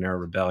religionero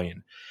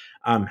rebellion.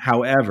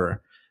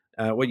 However,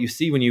 what you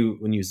see when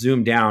you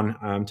zoom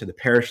down to the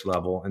parish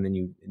level, and then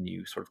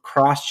you sort of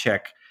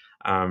cross-check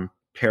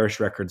parish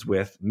records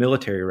with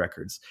military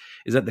records,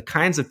 is that the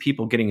kinds of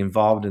people getting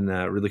involved in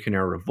the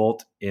religionero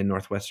revolt in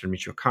northwestern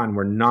Michoacan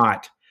were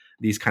not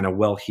these kind of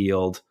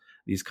well-heeled,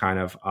 these kind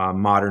of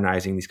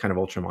modernizing, these kind of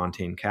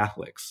ultramontane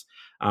Catholics.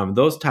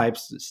 Those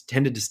types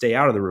tended to stay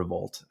out of the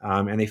revolt,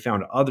 and they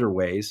found other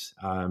ways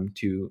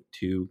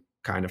to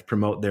kind of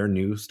promote their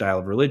new style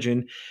of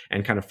religion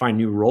and kind of find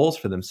new roles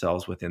for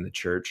themselves within the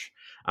church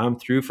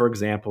through, for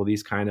example,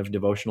 these kind of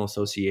devotional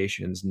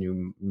associations,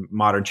 new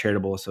modern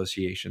charitable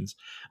associations,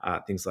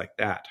 things like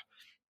that.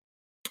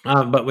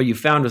 But what you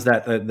found was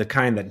that the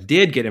kind that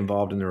did get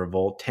involved in the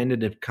revolt tended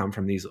to come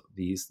from this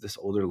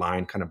older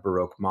line kind of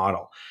Baroque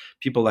model.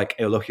 People like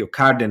Eulogio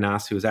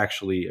Cárdenas, who is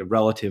actually a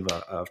relative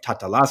of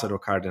Tata Lázaro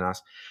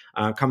Cárdenas,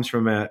 comes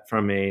from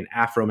an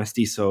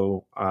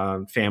Afro-Mestizo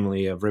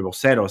family of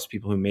reboceros,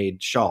 people who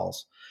made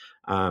shawls.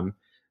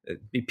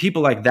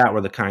 People like that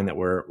were the kind that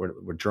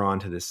were drawn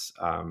to this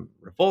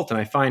revolt. And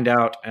I find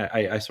out,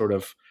 I sort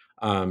of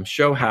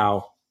show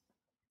how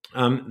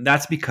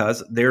that's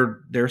because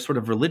their sort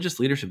of religious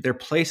leadership, their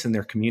place in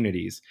their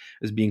communities,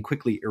 is being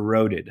quickly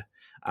eroded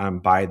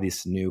by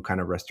this new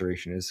kind of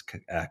restorationist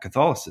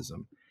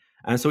Catholicism.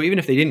 And so even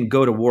if they didn't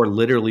go to war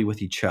literally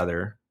with each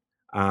other,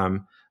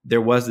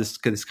 there was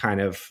this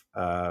kind of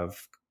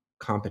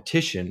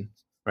competition,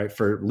 right,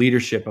 for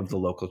leadership of the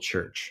local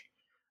church.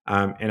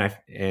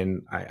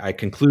 And I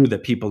conclude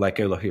that people like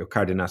Eulogio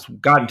Cárdenas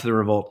got into the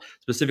revolt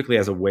specifically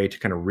as a way to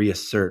kind of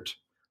reassert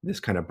this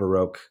kind of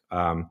Baroque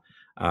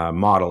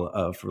model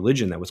of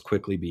religion that was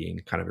quickly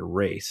being kind of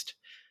erased.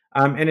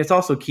 And it's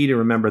also key to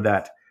remember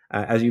that,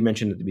 as you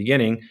mentioned at the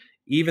beginning,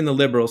 even the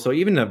liberals, so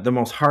even the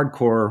most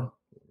hardcore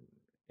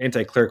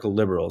anti-clerical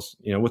liberals,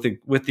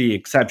 with the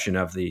exception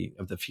of the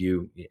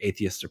few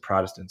atheists or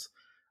Protestants,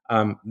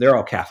 they're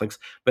all Catholics.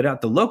 But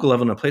at the local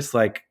level, in a place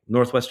like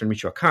northwestern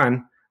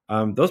Michoacan,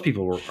 those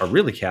people are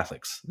really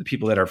Catholics. The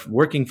people that are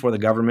working for the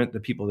government, the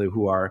people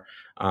who are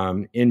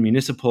in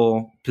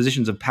municipal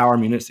positions of power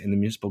in the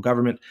municipal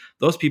government,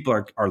 those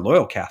people are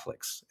loyal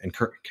Catholics and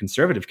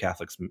conservative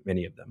Catholics,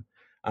 many of them.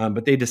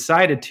 But they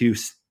decided to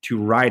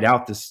ride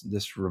out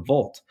this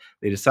revolt.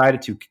 They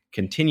decided to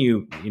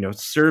continue,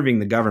 serving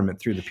the government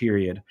through the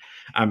period,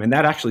 and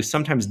that actually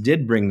sometimes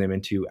did bring them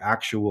into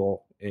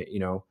actual,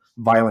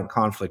 violent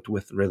conflict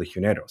with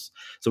religioneros.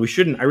 So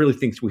I really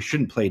think we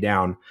shouldn't play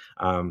down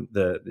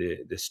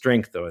the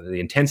strength or the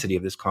intensity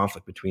of this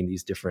conflict between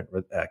these different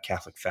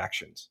Catholic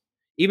factions,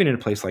 even in a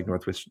place like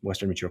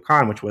northwestern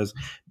Michoacan, which was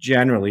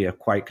generally a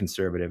quite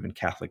conservative and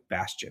Catholic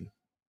bastion.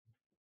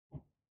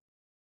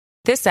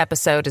 This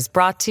episode is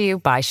brought to you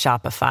by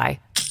Shopify.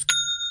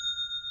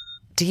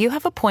 Do you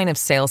have a point of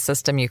sale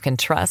system you can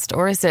trust,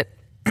 or is it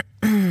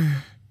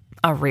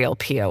a real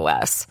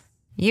POS?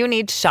 You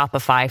need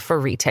Shopify for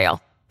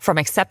retail. From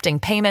accepting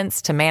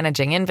payments to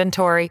managing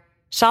inventory,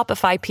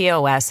 Shopify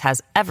POS has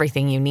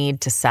everything you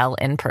need to sell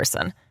in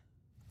person.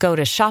 Go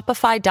to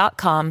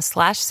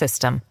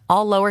shopify.com/system,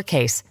 all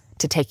lowercase,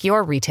 to take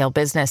your retail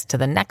business to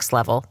the next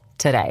level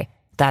today.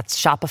 That's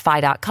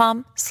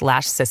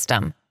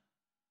shopify.com/system.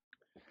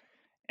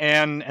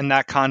 And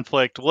that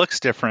conflict looks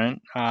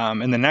different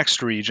in the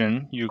next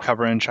region you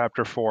cover in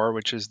Chapter 4,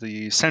 which is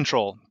the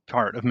central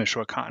part of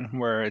Michoacan,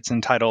 where it's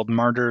entitled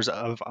Martyrs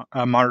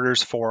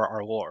for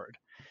Our Lord.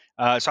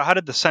 So how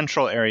did the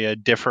central area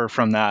differ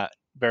from that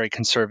very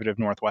conservative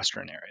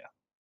northwestern area?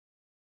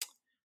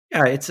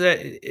 Yeah,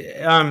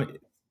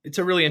 it's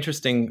a really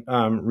interesting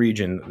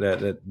region.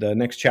 The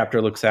next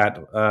chapter looks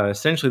at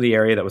essentially the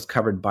area that was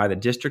covered by the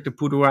district of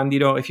Puro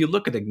Andiro. If you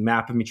look at the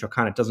map of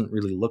Michoacan, it doesn't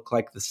really look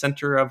like the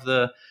center of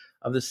the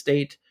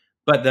state,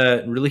 but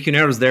the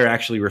religioneros there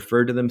actually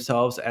referred to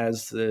themselves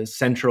as the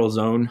central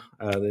zone,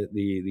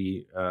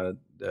 the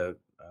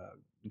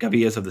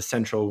gavillas of the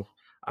central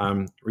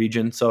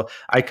region. So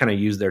I kind of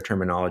use their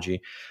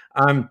terminology.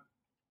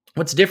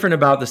 What's different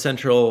about the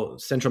central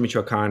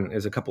Michoacan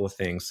is a couple of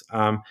things.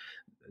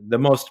 The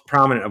most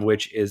prominent of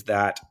which is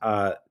that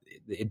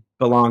it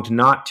belonged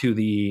not to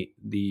the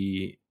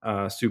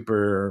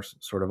super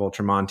sort of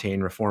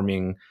ultramontane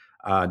reforming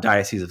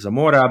diocese of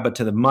Zamora, but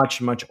to the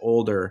much, much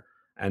older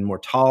and more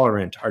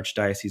tolerant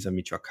Archdiocese of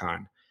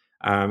Michoacan.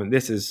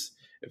 This is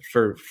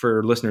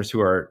for listeners who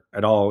are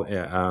at all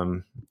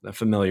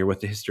familiar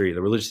with the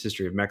religious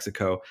history of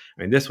Mexico.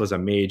 I mean, this was a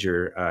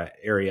major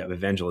area of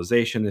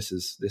evangelization. This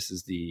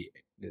is the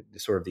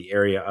sort of the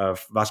area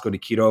of Vasco de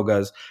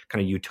Quiroga's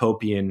kind of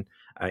utopian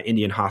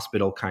Indian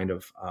hospital kind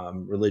of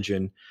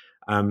religion.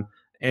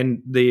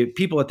 And the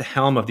people at the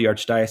helm of the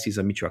Archdiocese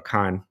of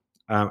Michoacan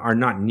are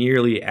not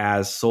nearly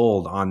as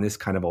sold on this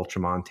kind of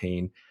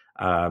ultramontane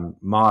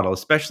model,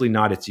 especially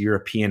not its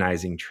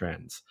Europeanizing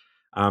trends.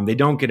 They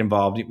don't get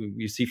involved.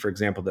 You see, for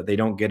example, that they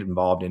don't get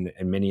involved in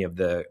many of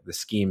the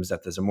schemes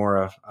that the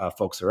Zamora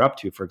folks are up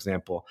to. For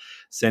example,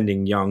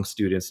 sending young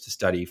students to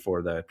study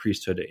for the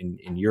priesthood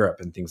in Europe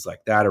and things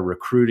like that, or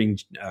recruiting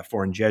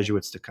foreign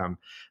Jesuits to come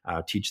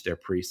teach their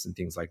priests and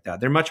things like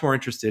that. They're much more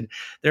interested.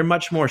 They're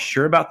much more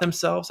sure about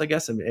themselves, I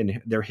guess, in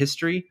their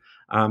history.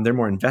 They're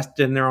more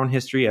invested in their own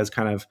history as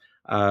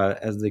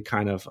the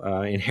kind of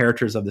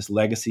inheritors of this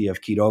legacy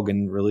of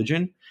Quirogan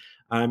religion.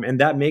 And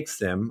that makes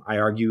them, I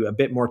argue, a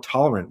bit more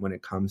tolerant when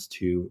it comes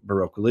to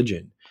Baroque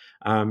religion.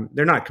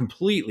 They're not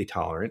completely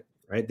tolerant,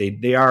 right?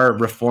 They are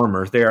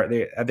reformers. They're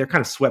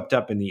kind of swept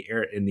up in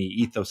the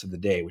ethos of the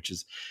day, which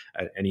is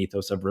an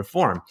ethos of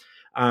reform.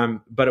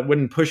 But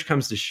when push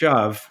comes to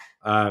shove,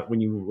 when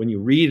you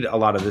read a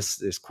lot of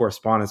this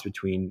correspondence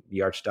between the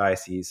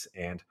Archdiocese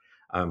and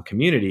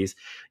communities,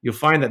 you'll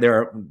find that there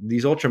are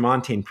these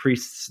ultramontane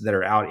priests that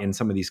are out in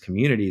some of these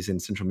communities in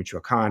central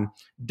Michoacan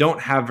don't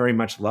have very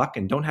much luck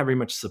and don't have very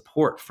much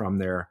support from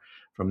their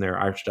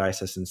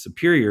archdiocesan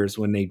superiors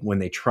when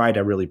they try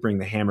to really bring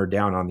the hammer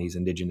down on these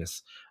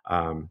indigenous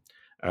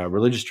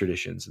religious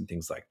traditions and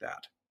things like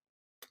that.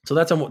 So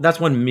that's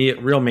one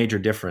real major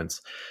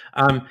difference.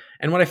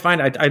 And what I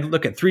find, I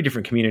look at three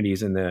different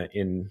communities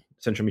in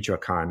central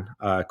Michoacan.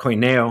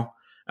 Coineo,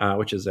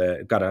 which is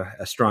got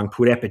a strong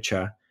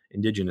Purepecha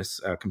indigenous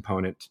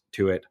component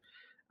to it.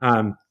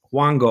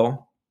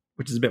 Huango,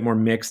 which is a bit more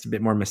mixed, a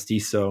bit more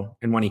mestizo,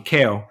 and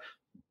Juaniqueo,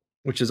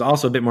 which is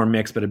also a bit more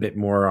mixed, but a bit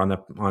more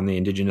on the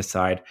indigenous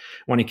side.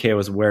 Juaniqueo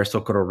is where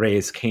Socorro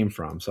Reyes came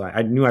from. So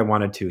I knew I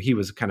wanted to. He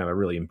was kind of a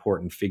really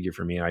important figure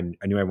for me. I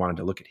knew I wanted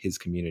to look at his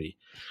community.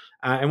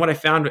 And what I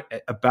found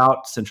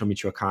about central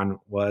Michoacan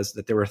was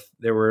that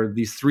there were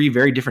these three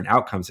very different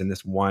outcomes in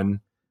this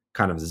one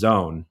kind of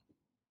zone,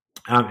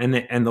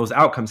 and those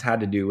outcomes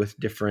had to do with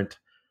different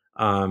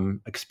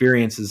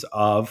experiences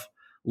of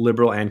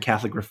liberal and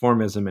Catholic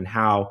reformism, and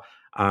how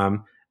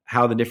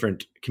the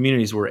different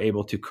communities were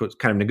able to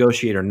kind of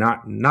negotiate or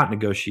not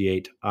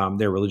negotiate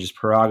their religious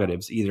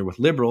prerogatives, either with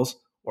liberals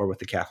or with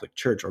the Catholic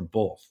Church, or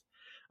both.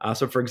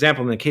 So, for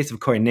example, in the case of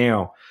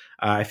Coineo,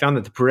 I found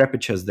that the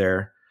Purépechas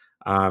there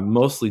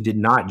mostly did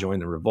not join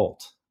the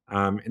revolt.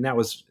 And that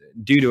was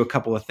due to a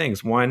couple of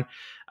things. One,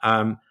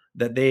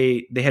 that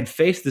they had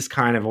faced this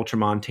kind of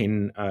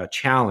ultramontane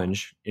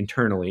challenge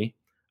internally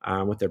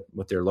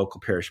with their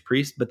local parish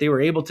priest, but they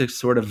were able to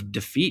sort of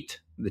defeat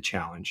the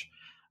challenge.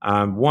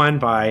 One,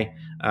 by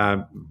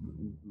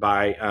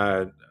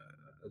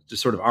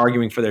just sort of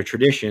arguing for their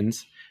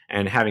traditions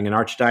and having an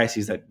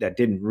archdiocese that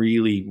didn't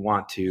really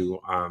want to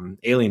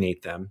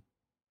alienate them.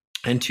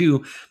 And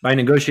two, by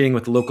negotiating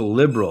with the local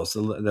liberals.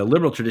 The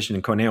liberal tradition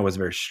in Coineo was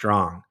very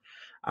strong.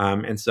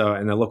 And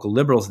the local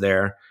liberals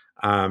there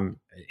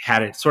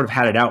had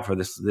it out for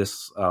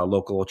this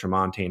local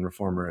ultramontane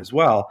reformer as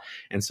well.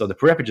 And so the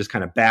Purépechas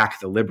kind of back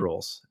the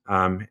liberals,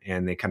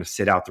 and they kind of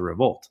sit out the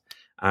revolt.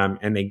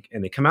 And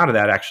they come out of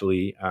that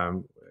actually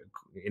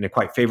in a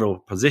quite favorable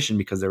position,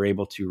 because they're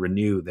able to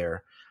renew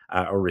their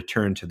or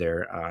return to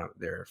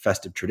their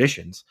festive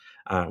traditions,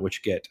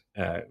 which get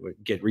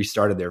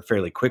restarted there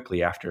fairly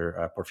quickly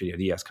after Porfirio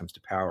Diaz comes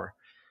to power.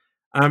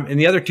 In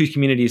the other two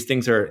communities,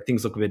 things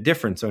look a bit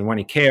different. So in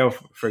Juaniqueo,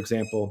 for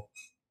example,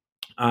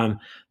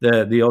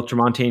 the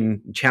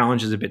ultramontane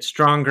challenge is a bit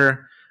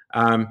stronger.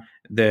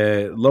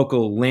 The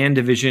local land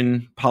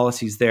division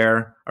policies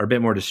there are a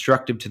bit more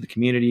destructive to the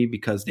community,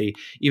 because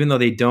even though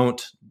they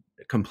don't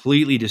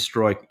completely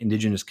destroy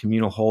indigenous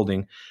communal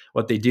holding,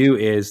 what they do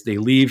is they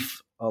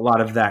leave a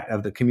lot of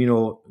the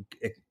communal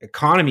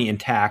economy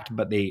intact,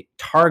 but they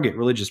target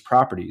religious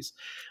properties.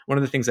 One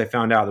of the things I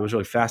found out that was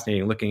really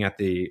fascinating looking at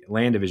the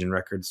land division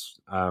records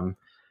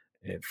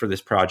for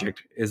this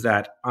project is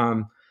that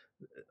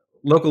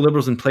local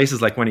liberals in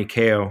places like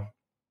Juaniqueo,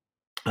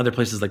 other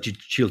places like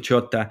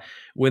Chilchota,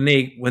 when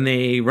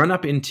they run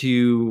up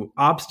into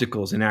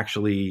obstacles in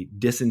actually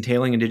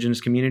disentailing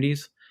indigenous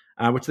communities,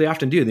 which they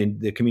often do,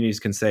 the communities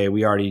can say,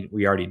 we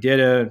already did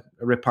a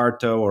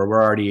reparto, or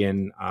we're already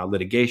in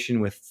litigation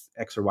with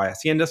X or Y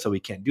hacienda, so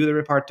we can't do the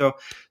reparto.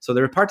 So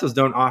the repartos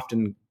don't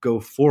often go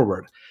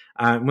forward.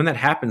 When that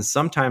happens,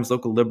 sometimes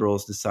local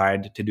liberals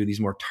decide to do these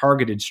more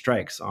targeted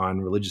strikes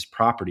on religious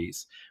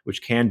properties,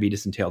 which can be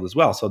disentailed as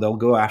well. So they'll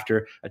go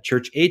after a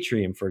church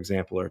atrium, for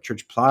example, or a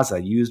church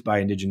plaza used by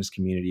indigenous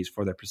communities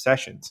for their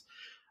processions.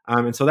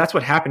 And so that's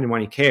what happened in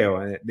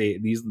Juaniqueo.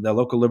 The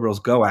local liberals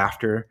go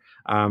after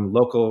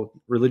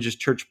local religious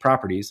church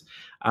properties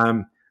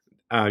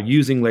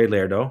using Ley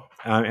Lerdo,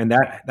 and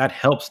that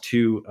helps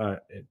to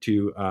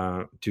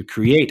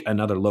create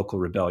another local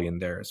rebellion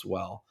there as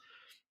well.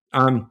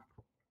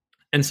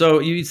 And so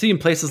you see in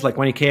places like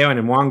Juaniqueo and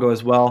in Huango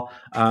as well,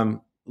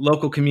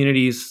 local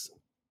communities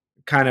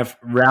kind of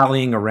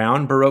rallying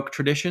around Baroque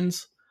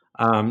traditions,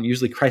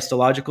 usually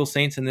Christological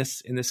saints in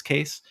this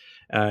case.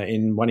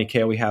 In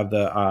Juaniqueo, we have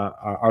the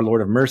Our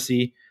Lord of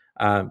Mercy.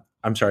 In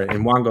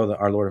Huango, the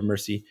Our Lord of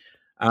Mercy,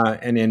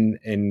 and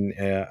in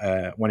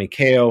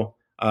Juaniqueo,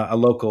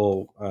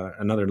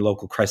 another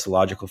local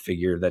Christological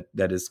figure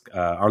that is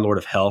Our Lord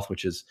of Health,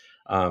 which is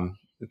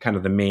kind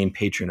of the main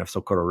patron of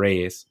Socorro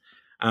Reyes.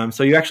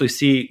 So you actually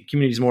see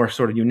communities more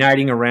sort of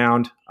uniting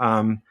around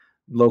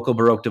local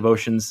Baroque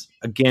devotions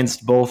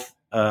against both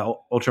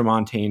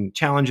ultramontane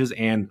challenges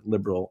and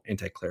liberal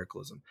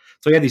anti-clericalism.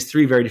 So you had these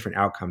three very different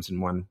outcomes in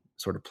one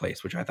sort of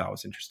place, which I thought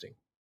was interesting.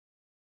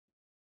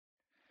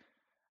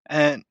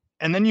 And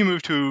then you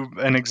move to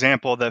an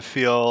example that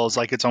feels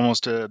like it's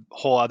almost a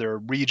whole other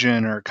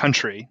region or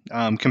country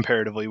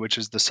comparatively, which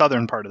is the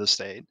southern part of the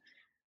state,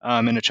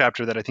 in a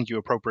chapter that I think you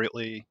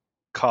appropriately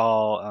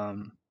call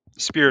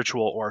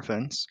Spiritual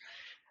Orphans.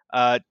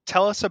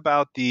 Tell us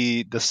about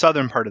the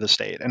southern part of the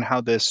state and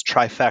how this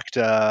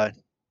trifecta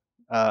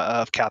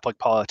of Catholic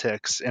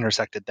politics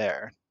intersected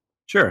there.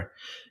 Sure.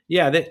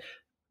 Yeah.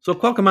 So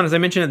Cualcomán, as I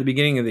mentioned at the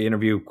beginning of the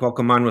interview,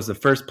 Cualcomán was the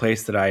first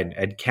place that I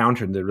had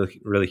encountered the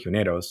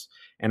religioneros,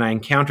 and I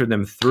encountered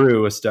them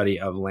through a study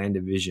of land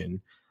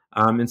division.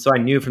 And so I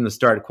knew from the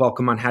start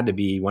Cualcomán had to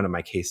be one of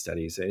my case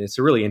studies. And it's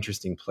a really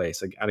interesting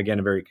place, and again,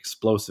 a very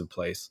explosive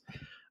place.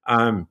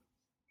 And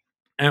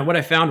what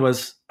I found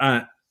was,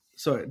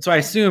 so I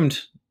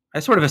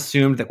sort of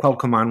assumed that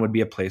Cualcomán would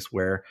be a place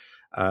where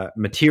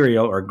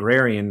material or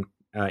agrarian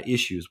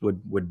issues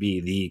would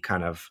be the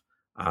kind of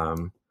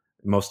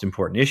most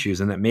important issues,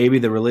 and that maybe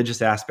the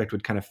religious aspect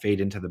would kind of fade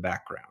into the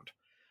background.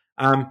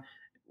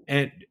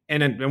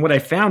 And what I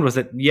found was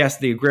that, yes,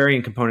 the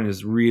agrarian component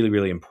is really,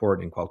 really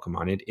important in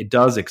Cualcomán. It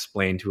does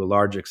explain to a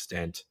large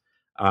extent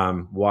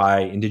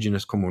why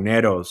indigenous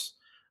comuneros,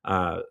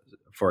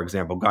 for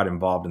example, got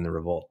involved in the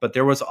revolt. But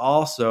there was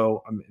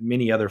also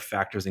many other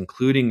factors,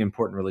 including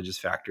important religious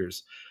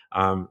factors,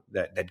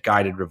 that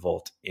guided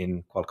revolt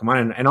in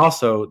Cualcomán, and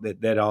also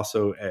that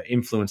also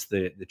influenced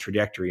the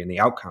trajectory and the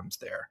outcomes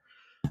there.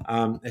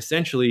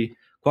 Essentially,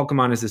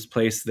 Cualcomán is this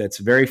place that's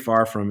very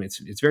far from,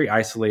 it's very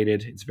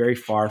isolated. It's very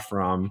far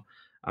from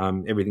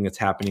everything that's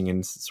happening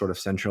in sort of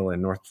central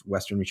and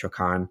northwestern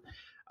Michoacán.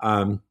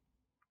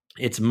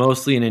 It's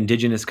mostly an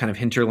indigenous kind of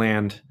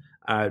hinterland,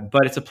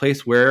 but it's a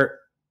place where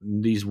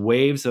these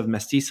waves of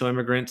mestizo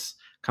immigrants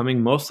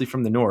coming mostly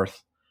from the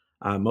north,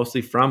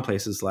 mostly from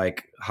places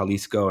like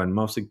Jalisco and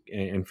mostly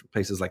in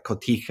places like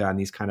Cotija and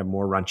these kind of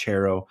more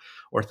ranchero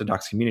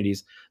Orthodox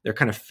communities, they're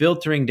kind of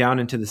filtering down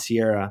into the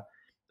Sierra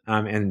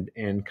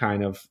and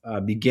kind of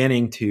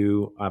beginning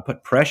to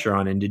put pressure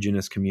on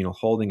indigenous communal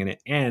holding in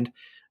it, and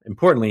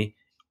importantly,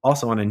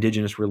 also on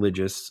indigenous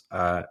religious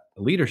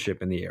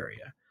leadership in the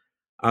area.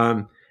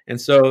 And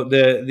so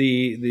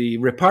the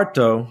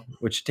reparto,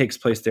 which takes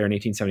place there in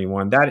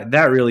 1871,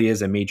 that really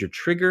is a major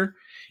trigger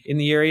in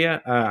the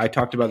area. I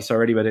talked about this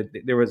already, but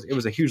it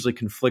was a hugely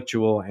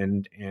conflictual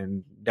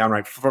and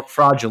downright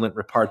fraudulent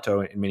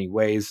reparto in many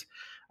ways.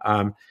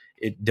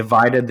 It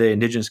divided the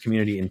indigenous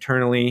community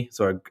internally.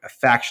 So a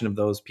faction of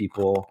those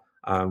people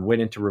went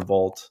into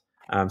revolt,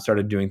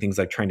 started doing things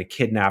like trying to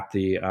kidnap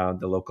the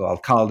local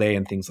alcalde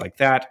and things like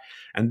that.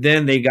 And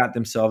then they got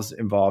themselves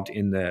involved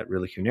in the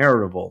Religionero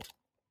revolt.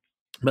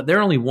 But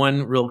they're only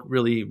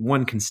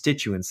one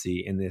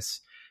constituency in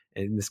this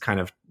kind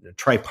of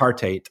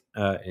tripartite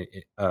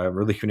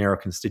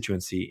Religionero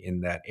constituency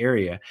in that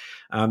area.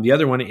 The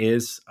other one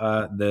is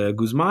the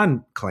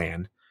Guzman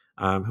clan,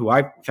 who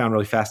I found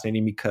really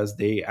fascinating because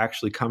they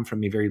actually come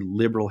from a very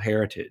liberal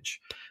heritage,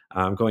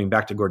 going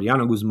back to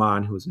Gordiano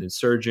Guzman, who was an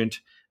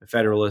insurgent, a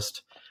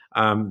federalist.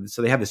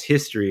 So they have this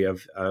history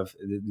of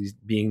these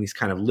being these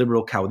kind of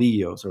liberal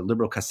caudillos or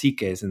liberal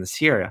caciques in the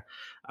Sierra.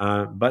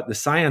 But the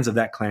scions of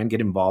that clan get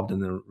involved in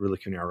the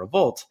Religionero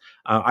revolt.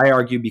 I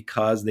argue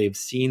because they've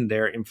seen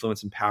their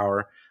influence and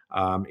power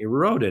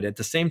eroded at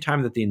the same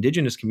time that the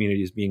indigenous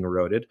community is being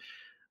eroded.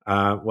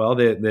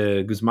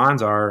 The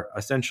Guzmans are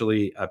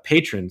essentially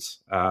patrons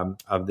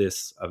of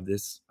this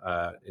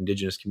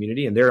indigenous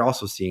community, and they're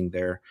also seeing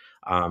their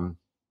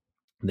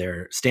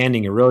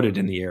standing eroded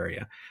in the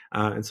area,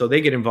 and so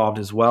they get involved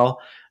as well.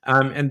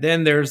 And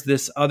then there's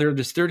this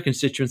third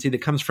constituency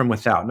that comes from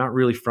without, not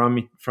really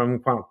from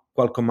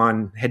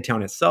Cualcomán head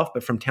town itself,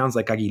 but from towns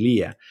like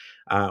Aguililla,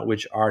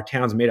 which are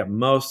towns made up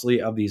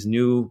mostly of this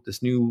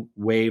new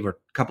wave or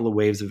couple of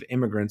waves of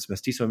immigrants,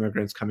 mestizo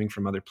immigrants coming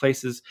from other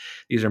places.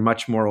 These are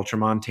much more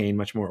ultramontane,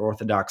 much more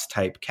Orthodox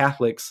type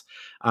Catholics.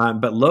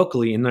 But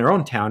locally in their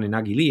own town in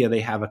Aguililla,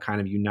 they have a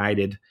kind of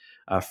united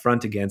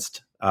front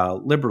against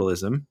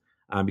liberalism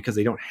because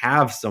they don't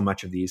have so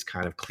much of these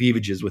kind of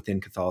cleavages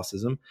within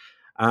Catholicism.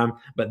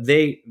 But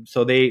they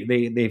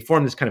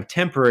form this kind of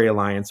temporary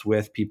alliance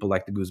with people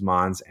like the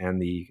Guzmans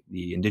and the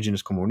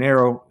indigenous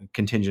Comunero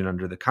contingent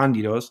under the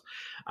Candidos.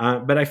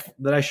 But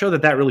I show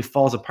that really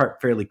falls apart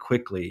fairly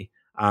quickly,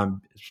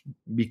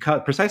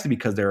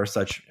 because there are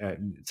such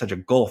a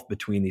gulf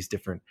between these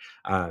different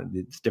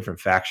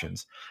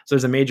factions. So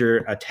there's a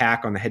major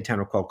attack on the head town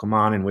of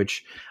Cualcomán in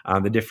which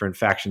the different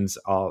factions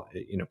all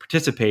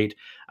participate,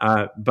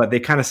 but they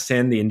kind of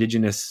send the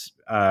indigenous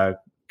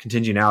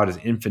contingent out as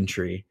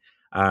infantry.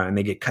 And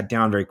they get cut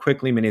down very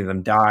quickly. Many of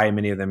them die.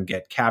 Many of them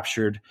get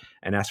captured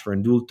and ask for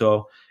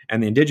indulto.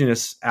 And the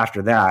indigenous,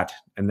 after that,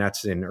 and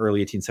that's in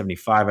early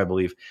 1875, I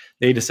believe,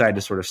 they decide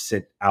to sort of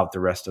sit out the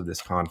rest of this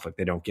conflict.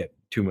 They don't get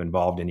too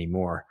involved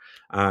anymore.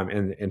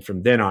 And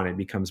from then on, it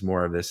becomes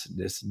more of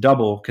this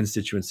double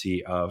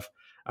constituency of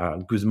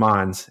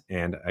Guzmans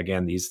and,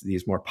 again,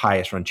 these more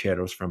pious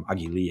rancheros from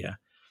Aguililla.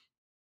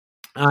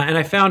 And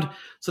I found,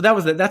 so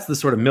that's the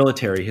sort of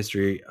military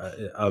history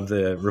of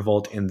the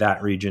revolt in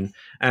that region.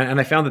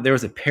 And I found that there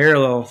was a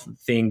parallel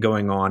thing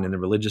going on in the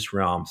religious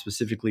realm,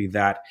 specifically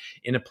that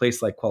in a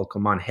place like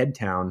Cualcomán head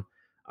town,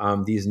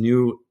 these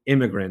new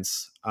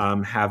immigrants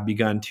have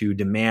begun to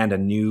demand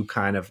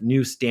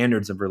new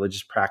standards of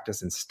religious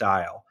practice and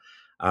style,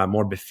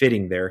 more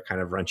befitting their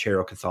kind of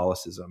ranchero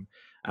Catholicism.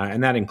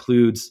 And that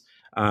includes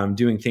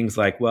doing things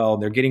like, well,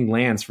 they're getting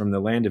lands from the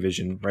land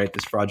division, right?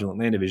 This fraudulent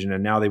land division,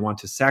 and now they want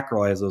to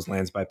sacralize those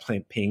lands by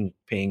paying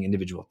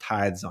individual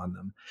tithes on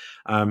them.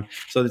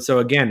 So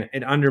again,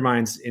 it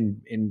undermines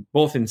in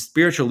both in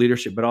spiritual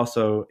leadership, but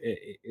also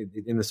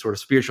in the sort of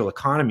spiritual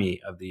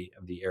economy of the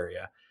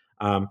area.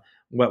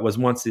 What was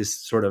once this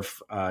sort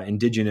of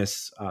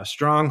indigenous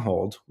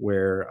stronghold,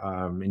 where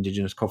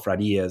indigenous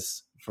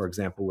cofradias, for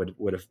example,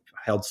 would have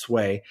held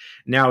sway,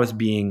 now is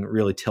being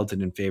really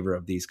tilted in favor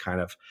of these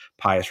kind of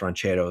pious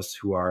rancheros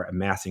who are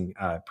amassing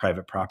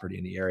private property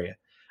in the area,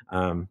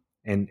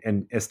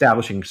 and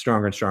establishing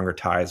stronger and stronger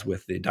ties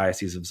with the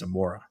Diocese of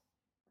Zamora.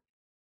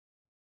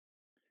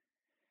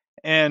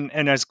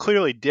 And as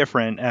clearly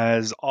different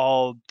as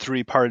all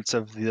three parts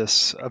of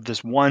this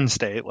one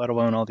state, let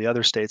alone all the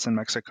other states in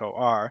Mexico,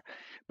 are.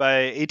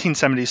 By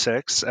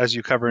 1876, as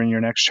you cover in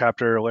your next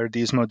chapter,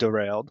 Lairdismo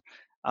derailed.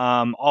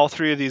 All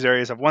three of these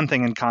areas have one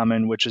thing in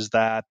common, which is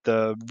that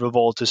the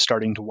revolt is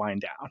starting to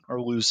wind down,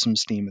 or lose some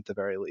steam at the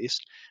very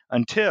least,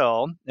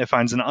 until it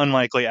finds an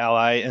unlikely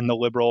ally in the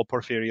liberal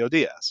Porfirio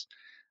Diaz.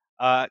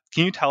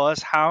 Can you tell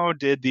us, how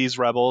did these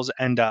rebels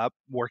end up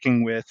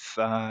working with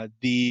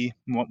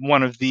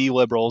one of the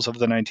liberals of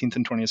the 19th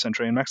and 20th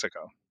century in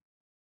Mexico?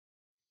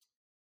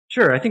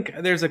 Sure. I think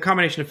there's a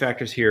combination of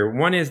factors here.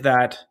 One is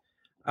that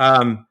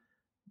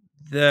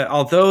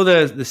although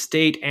the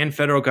state and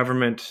federal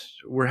government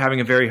were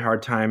having a very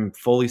hard time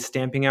fully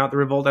stamping out the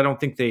revolt, I don't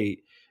think the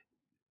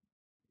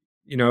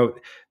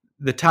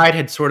tide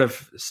had sort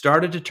of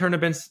started to turn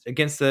against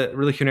the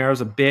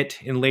Religioneros a bit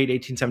in late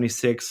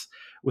 1876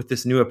 with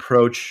this new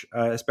approach,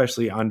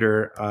 especially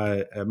under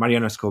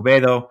Mariano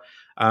Escobedo,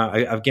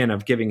 again,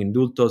 of giving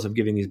indultos, of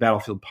giving these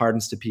battlefield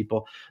pardons to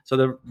people.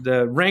 So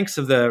the ranks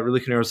of the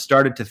Religioneros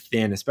started to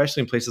thin,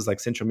 especially in places like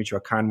Central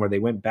Michoacan, where they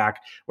went back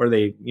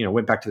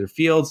to their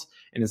fields,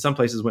 and in some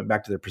places went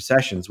back to their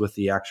processions with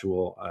the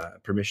actual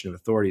permission of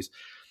authorities.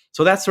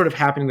 So that's sort of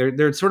happening.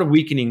 They're sort of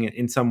weakening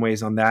in some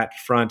ways on that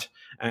front,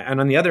 and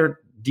on the other,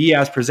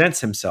 Diaz presents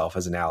himself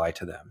as an ally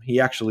to them.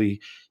 He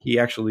actually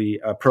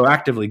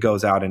proactively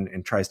goes out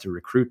and tries to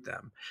recruit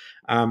them.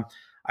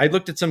 I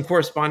looked at some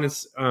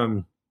correspondence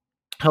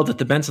held at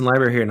the Benson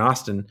Library here in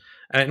Austin,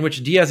 in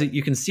which Diaz,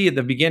 you can see at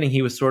the beginning,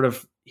 he was sort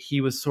of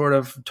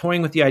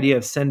toying with the idea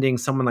of sending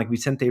someone like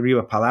Vicente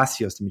Riva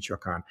Palacios to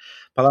Michoacan.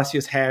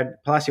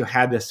 Palacio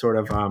had this sort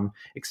of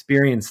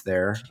experience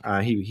there.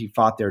 He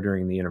fought there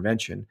during the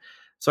intervention.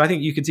 So I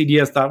think you could see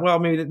Diaz thought, well,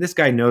 maybe this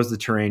guy knows the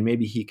terrain.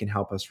 Maybe he can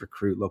help us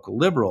recruit local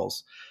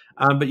liberals.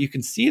 But you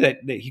can see that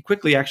he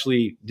quickly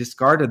actually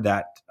discarded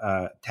that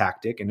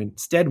tactic and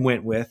instead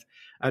went with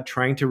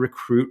trying to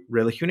recruit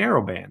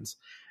Religionero bands.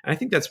 And I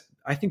think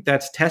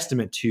that's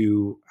testament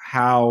to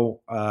how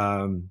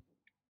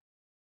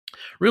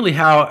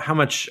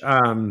much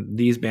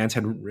these bands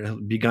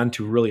had begun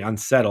to really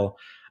unsettle,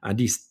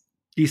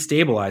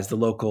 destabilize the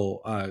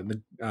local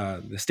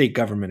the state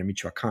government of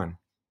Michoacan.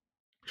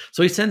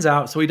 So he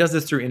does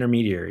this through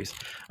intermediaries.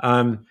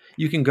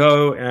 You can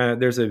go,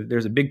 there's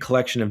a big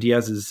collection of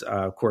Diaz's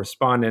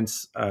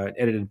correspondence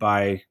edited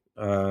by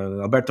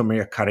Alberto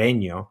Maria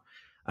Carreño.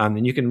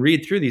 And you can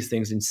read through these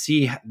things and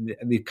see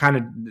the kind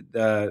of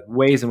the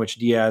ways in which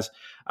Diaz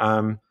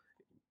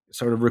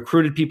sort of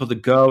recruited people to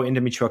go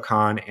into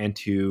Michoacan and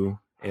to,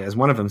 as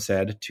one of them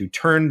said, to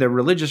turn the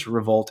religious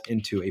revolt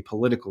into a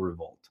political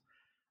revolt.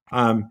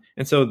 And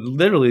so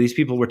literally these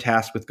people were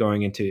tasked with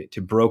going into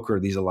to broker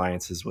these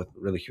alliances with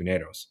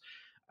Religioneros.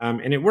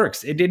 And it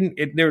works.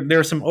 There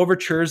are some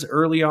overtures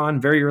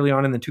very early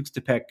on in the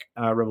Tuxtepec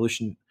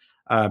revolution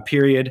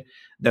period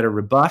that are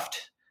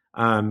rebuffed.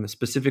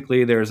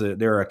 Specifically, there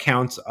are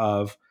accounts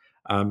of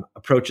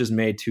approaches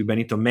made to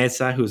Benito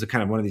Mesa, who is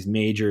kind of one of these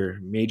major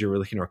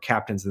Religionero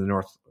captains in the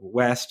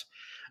Northwest.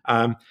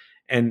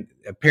 And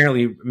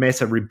apparently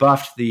Mesa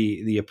rebuffed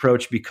the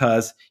approach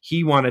because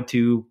he wanted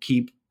to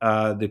keep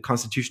the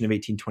Constitution of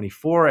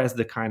 1824 as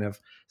the kind of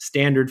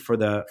standard for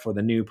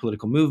the new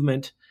political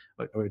movement,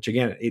 which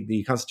again,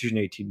 the Constitution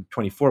of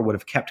 1824 would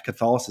have kept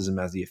Catholicism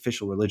as the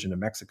official religion of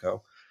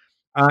Mexico.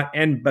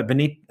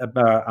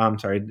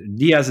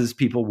 Diaz's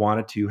people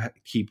wanted to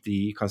keep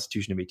the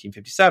Constitution of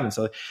 1857.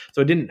 So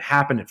it didn't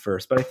happen at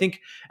first. But I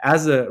think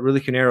as the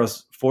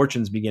Religioneros'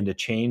 fortunes begin to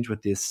change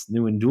with this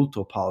new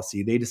indulto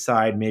policy, they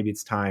decide maybe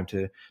it's time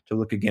to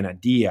look again at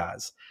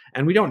Diaz.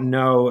 And we don't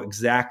know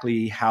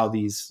exactly how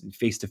these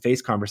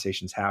face-to-face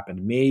conversations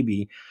happened.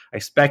 Maybe, I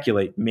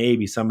speculate,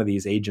 maybe some of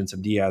these agents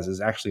of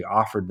Diaz's actually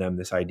offered them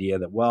this idea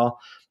that, well,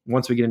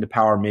 once we get into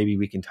power, maybe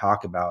we can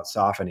talk about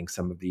softening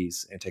some of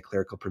these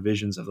anti-clerical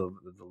provisions of the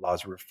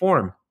laws of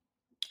reform.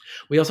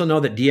 We also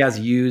know that Diaz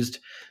used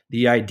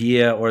the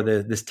idea or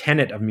this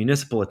tenet of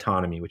municipal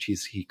autonomy, which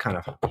he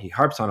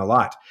harps on a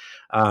lot.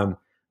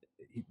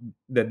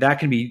 That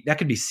can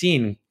be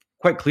seen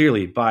quite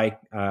clearly by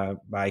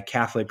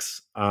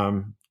Catholics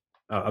of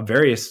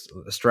various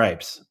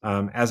stripes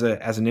as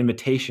an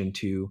invitation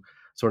to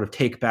sort of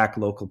take back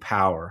local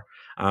power.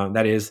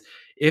 That is,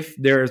 if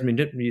there's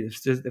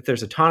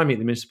autonomy at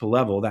the municipal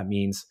level, that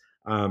means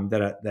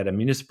that a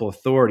municipal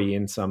authority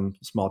in some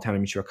small town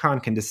in Michoacan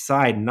can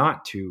decide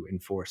not to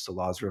enforce the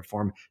laws of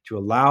reform to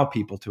allow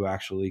people to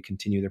actually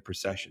continue their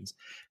processions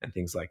and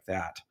things like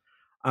that.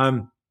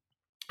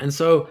 And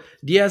so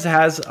Diaz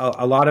has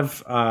a lot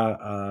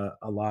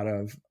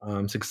of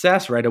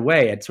success right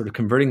away at sort of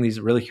converting these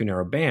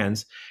religionero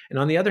bands. And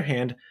on the other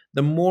hand,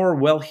 the more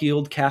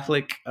well-heeled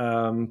Catholic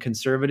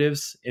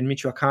conservatives in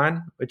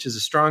Michoacan, which is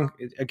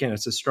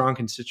it's a strong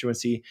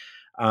constituency.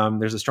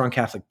 There's a strong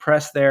Catholic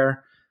press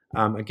there.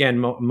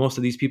 Most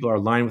of these people are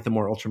aligned with the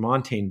more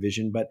ultramontane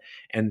vision,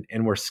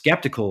 and were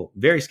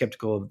very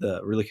skeptical of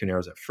the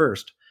religioneros at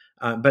first.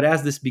 But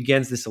as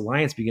this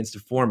alliance begins to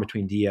form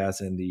between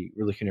Diaz and the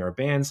religionero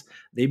bands,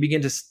 they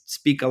begin to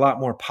speak a lot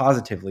more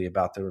positively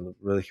about the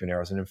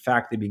religioneros. And in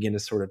fact, they begin to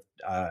sort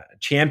of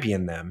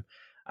champion them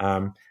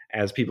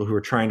as people who are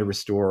trying to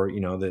restore,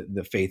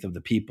 the faith of the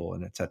people,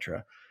 and et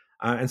cetera.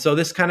 And so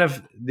this kind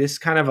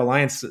of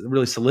alliance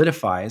really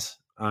solidifies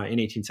in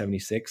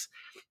 1876.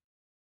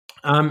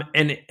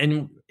 And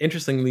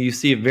interestingly, you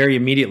see it very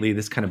immediately,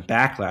 this kind of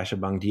backlash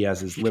among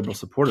Diaz's liberal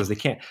supporters.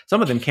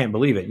 Some of them can't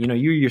believe it.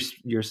 You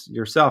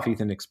yourself,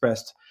 Ethan,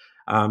 expressed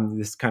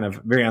this kind of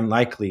very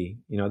unlikely,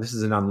 this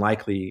is an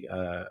unlikely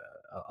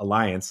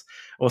alliance.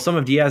 Well, some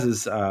of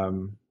Diaz's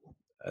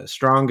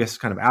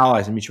strongest kind of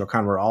allies in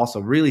Michoacan were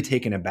also really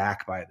taken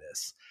aback by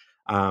this.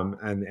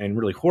 And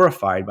really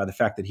horrified by the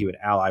fact that he would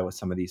ally with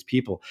some of these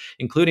people,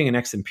 including an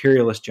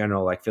ex-imperialist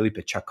general like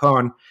Felipe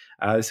Chacon.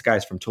 This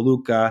guy's from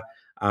Toluca.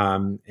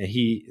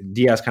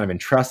 Diaz kind of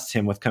entrusts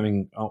him with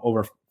coming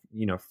over,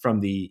 from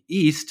the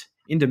east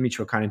into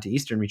Michoacan, into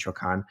eastern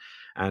Michoacan,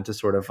 to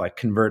sort of like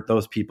convert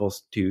those people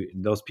to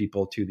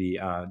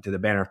the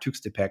banner of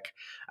Tuxtepec.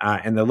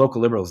 And the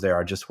local liberals there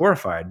are just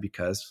horrified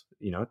because,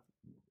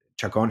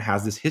 Chacon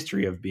has this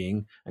history of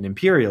being an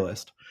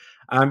imperialist.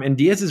 And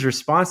Diaz's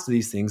response to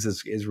these things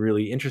is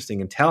really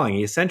interesting and telling.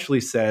 He essentially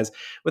says,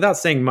 without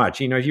saying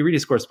much, if you read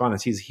his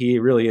correspondence, he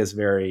really is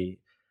very.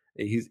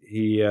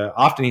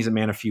 Often he's a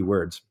man of few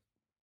words,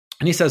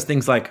 and he says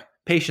things like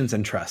patience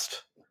and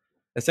trust.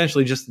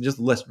 Essentially, just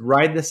let's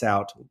ride this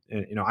out.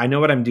 I know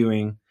what I'm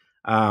doing.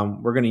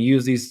 We're going to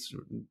use these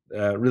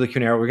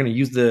religionero. We're going to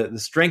use the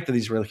strength of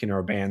these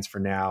religionero bands for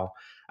now.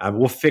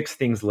 We'll fix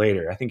things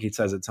later. I think he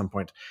says at some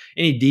point,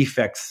 any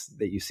defects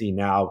that you see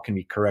now can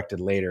be corrected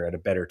later at a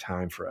better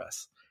time for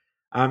us.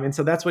 And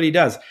so that's what he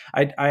does.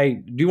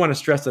 I do want to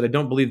stress that I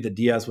don't believe that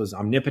Diaz was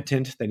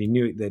omnipotent, that he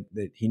knew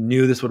that he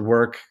knew this would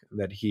work,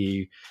 that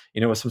he,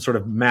 was some sort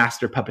of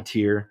master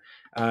puppeteer.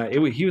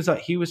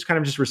 He was kind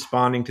of just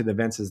responding to the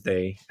events as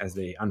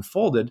they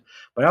unfolded.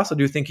 But I also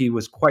do think he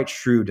was quite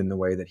shrewd in the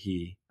way that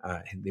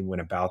they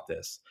went about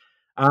this.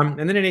 And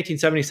then in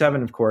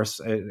 1877, of course,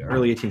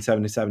 early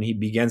 1877, he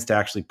begins to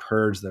actually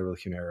purge the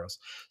religioneros.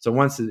 So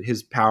once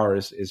his power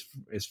is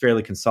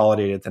fairly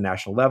consolidated at the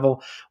national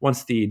level,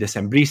 once the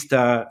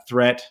Decembrista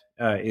threat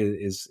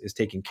is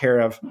taken care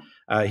of,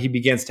 he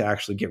begins to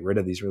actually get rid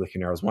of these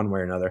religioneros one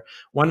way or another.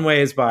 One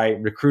way is by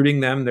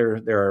recruiting them.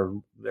 There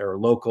are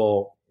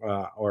local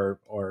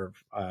or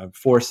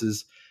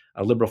forces,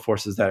 liberal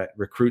forces that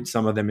recruit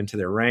some of them into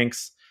their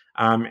ranks.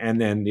 And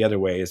then the other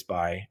way is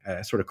by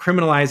sort of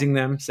criminalizing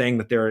them, saying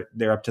that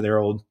they're up to their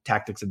old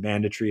tactics of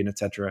banditry and et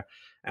cetera,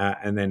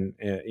 and then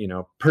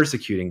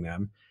persecuting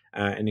them,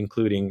 and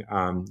including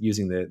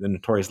using the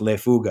notorious Le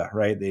Fuga,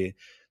 right?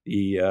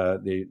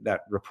 That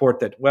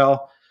report that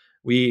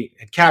we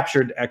had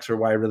captured X or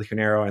Y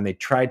religionero and they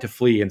tried to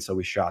flee, and so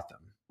we shot them.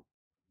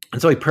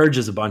 And so he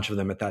purges a bunch of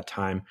them at that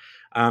time.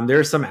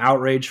 There is some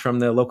outrage from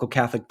the local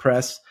Catholic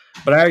press,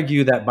 but I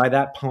argue that by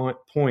that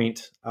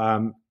point,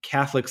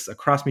 Catholics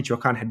across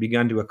Michoacan had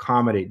begun to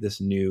accommodate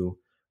this new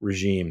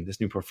regime, this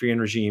new Porfirian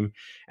regime,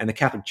 and the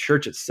Catholic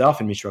Church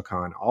itself in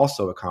Michoacan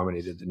also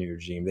accommodated the new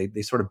regime.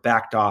 They sort of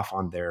backed off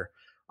on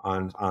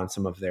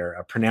some of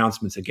their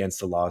pronouncements against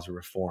the laws of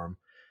reform.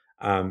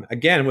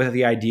 Again, with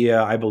the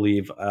idea, I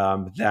believe,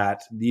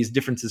 that these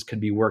differences could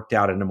be worked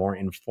out in a more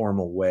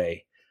informal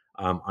way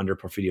under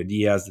Porfirio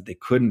Diaz that they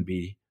couldn't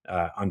be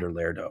under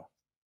Lerdo.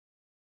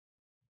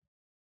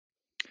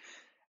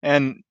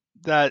 And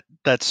that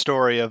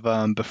story of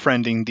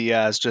befriending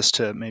Diaz just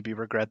to maybe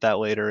regret that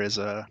later is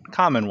a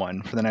common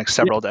one for the next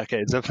several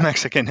decades of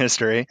Mexican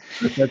history.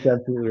 That's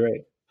absolutely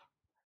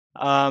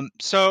right.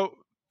 So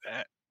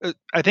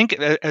I think,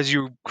 as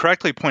you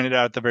correctly pointed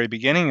out at the very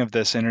beginning of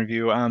this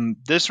interview,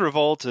 this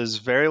revolt is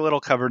very little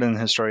covered in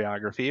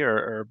historiography,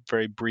 or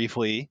very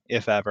briefly,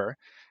 if ever.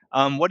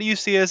 What do you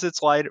see as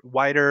its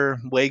wider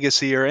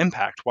legacy or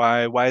impact?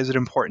 Why is it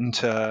important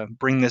to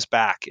bring this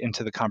back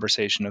into the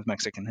conversation of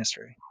Mexican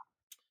history?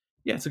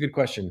 Yeah, it's a good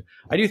question.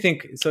 I do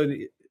think so.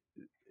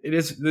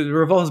 The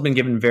revolt has been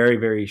given very,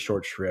 very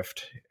short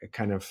shrift,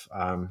 kind of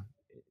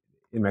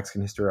in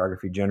Mexican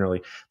historiography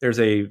generally. There's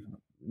a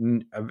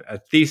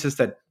thesis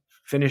that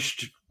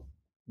finished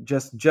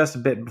just a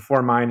bit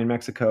before mine in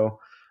Mexico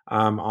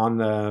on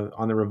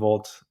the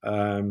revolt,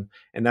 and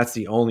that's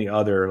the only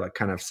other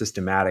kind of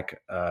systematic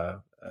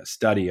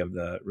study of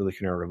the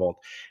Religionero revolt.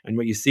 And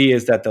what you see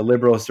is that the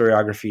liberal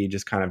historiography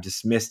just kind of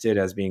dismissed it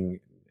as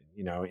being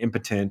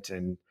impotent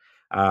and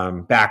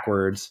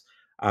backwards.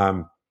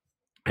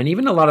 And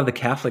even a lot of the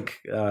Catholic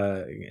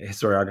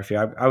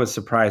historiography, I was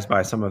surprised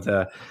by some of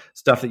the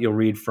stuff that you'll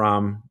read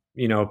from,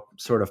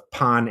 sort of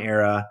Pan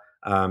era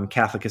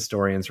Catholic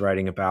historians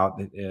writing about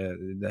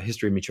the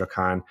history of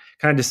Michoacan,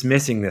 kind of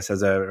dismissing this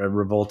as a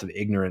revolt of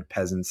ignorant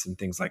peasants and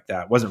things like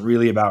that. It wasn't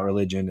really about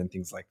religion and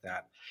things like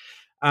that.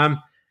 And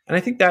I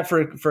think that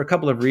for a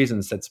couple of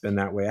reasons that's been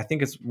that way. I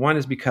think one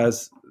is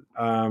because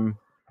the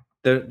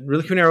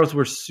religioneros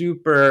were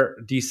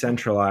super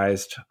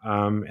decentralized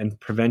and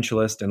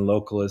provincialist and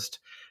localist.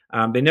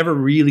 They never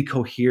really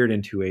cohered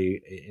into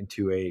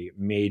a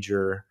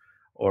major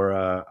or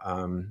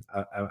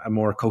a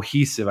more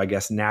cohesive, I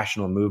guess,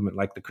 national movement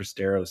like the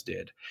Cristeros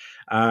did.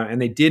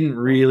 And they didn't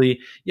really,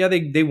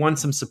 they won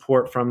some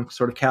support from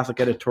sort of Catholic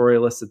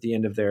editorialists at the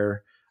end of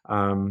their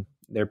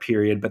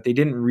period, but they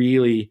didn't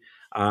really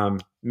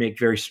make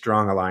very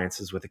strong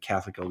alliances with the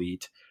Catholic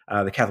elite.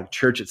 The Catholic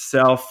Church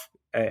itself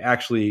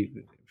actually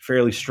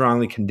fairly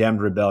strongly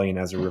condemned rebellion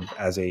as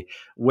a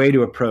way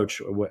to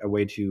approach, a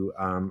way to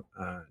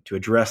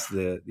address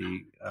the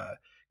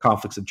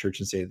conflicts of church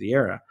and state of the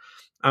era.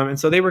 And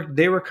so they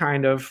were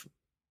kind of,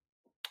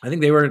 I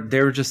think they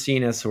were just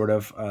seen as sort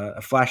of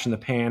a flash in the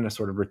pan, a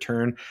sort of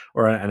return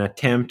or an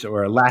attempt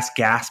or a last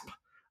gasp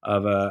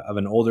of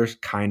an older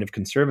kind of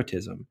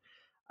conservatism,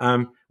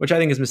 which I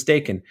think is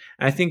mistaken.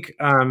 And I think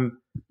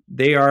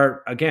they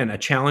are, again, a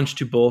challenge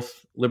to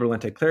both liberal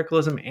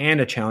anti-clericalism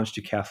and a challenge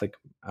to Catholic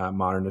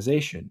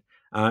modernization.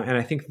 And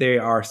I think they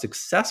are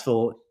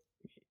successful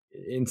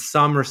in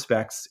some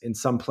respects, in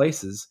some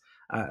places,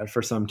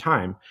 for some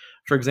time.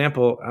 For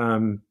example,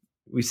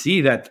 we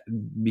see that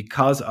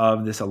because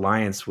of this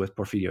alliance with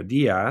Porfirio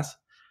Diaz,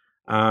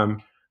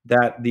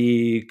 that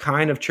the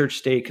kind of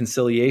church-state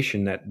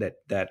conciliation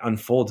that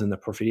unfolds in the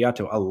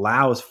Porfiriato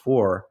allows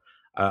for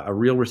a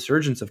real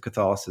resurgence of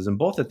Catholicism,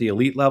 both at the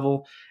elite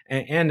level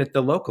and at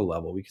the local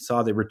level. We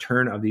saw the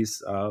return of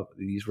these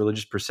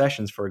religious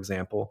processions, for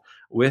example,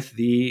 with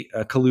the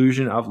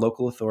collusion of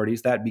local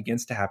authorities. That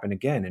begins to happen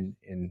again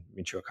in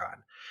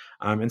Michoacan.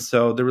 And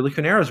so the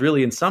religioneros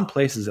really, in some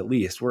places at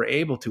least, were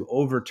able to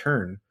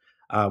overturn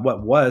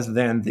what was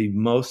then the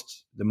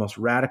most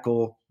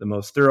radical, the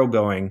most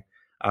thoroughgoing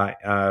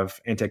of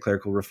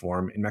anti-clerical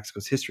reform in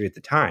Mexico's history at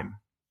the time.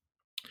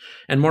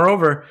 And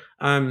moreover,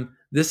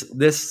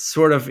 this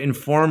sort of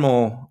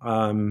informal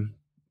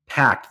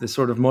pact, this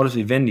sort of modus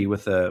vivendi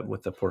with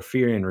the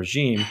Porfirian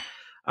regime,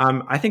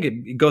 I think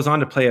it goes on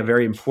to play a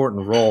very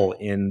important role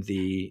in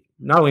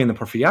not only in the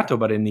Porfiriato,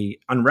 but in the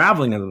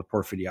unraveling of the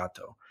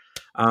Porfiriato.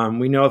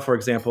 We know, for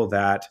example,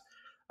 that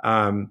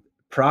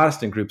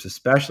Protestant groups,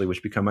 especially,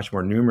 which become much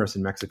more numerous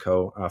in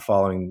Mexico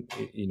following,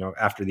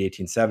 after the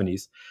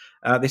 1870s,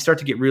 they start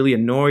to get really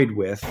annoyed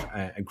with,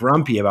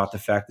 grumpy about the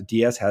fact that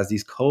Diaz has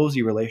these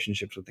cozy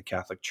relationships with the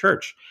Catholic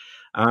Church,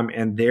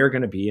 and they're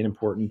going to be an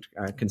important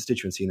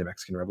constituency in the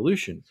Mexican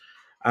Revolution.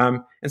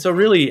 And so,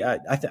 really,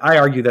 I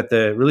argue that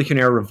the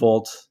Religionero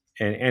revolt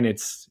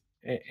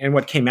and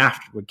what came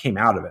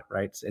out of it,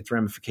 right, its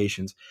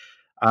ramifications,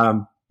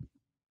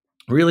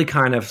 really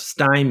kind of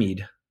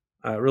stymied.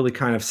 Really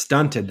kind of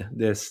stunted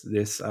this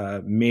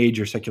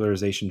major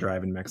secularization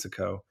drive in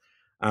Mexico,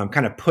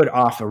 kind of put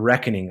off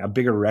a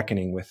bigger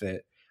reckoning with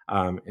it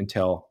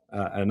until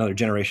another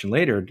generation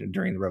later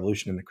during the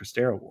revolution and the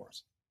Cristero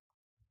Wars.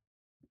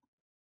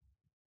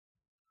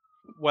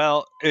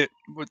 Well, it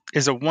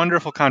is a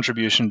wonderful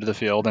contribution to the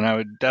field, and I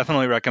would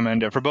definitely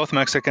recommend it for both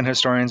Mexican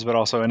historians, but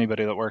also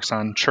anybody that works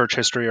on church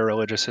history or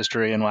religious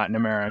history in Latin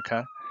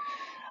America.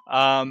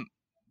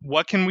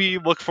 What can we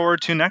look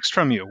forward to next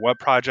from you? What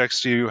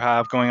projects do you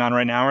have going on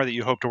right now or that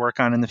you hope to work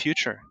on in the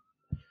future?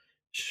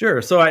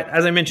 Sure. So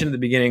as I mentioned at the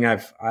beginning, I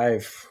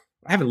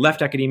haven't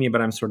left academia, but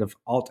I'm sort of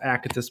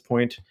alt-ac at this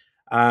point.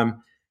 And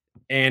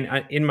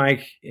in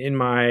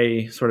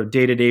my sort of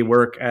day-to-day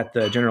work at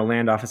the General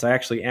Land Office, I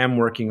actually am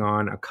working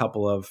on a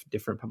couple of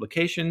different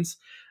publications.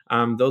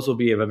 Those will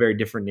be of a very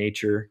different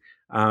nature.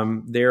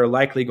 They're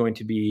likely going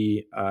to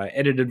be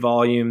edited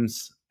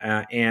volumes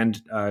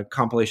and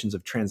compilations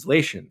of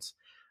translations.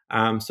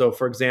 So,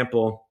 for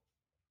example,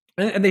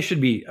 and they should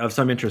be of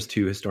some interest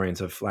to historians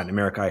of Latin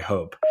America, I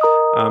hope.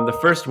 The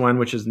first one,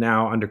 which is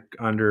now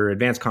under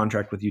advanced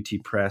contract with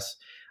UT Press,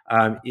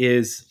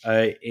 is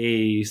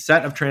a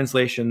set of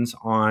translations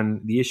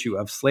on the issue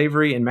of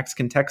slavery in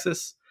Mexican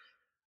Texas,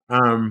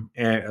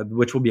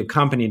 which will be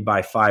accompanied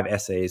by 5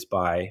 essays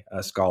by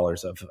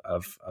scholars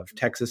of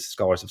Texas,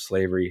 scholars of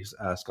slavery,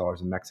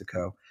 scholars of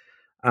Mexico.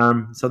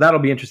 So that'll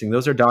be interesting.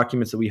 Those are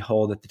documents that we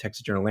hold at the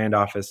Texas General Land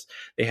Office.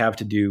 They have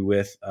to do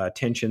with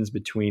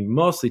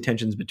mostly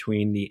tensions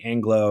between the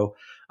Anglo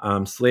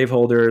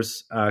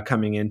slaveholders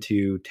coming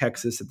into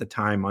Texas at the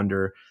time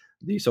under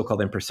the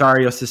so-called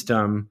impresario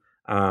system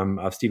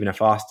of Stephen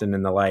F. Austin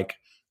and the like,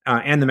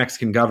 and the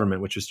Mexican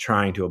government, which was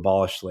trying to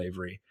abolish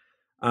slavery.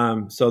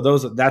 So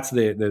that's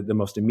the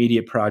most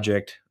immediate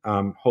project.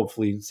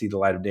 Hopefully see the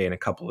light of day in a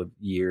couple of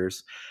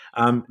years.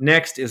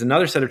 Next is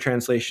another set of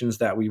translations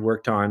that we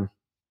worked on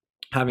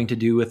having to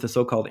do with the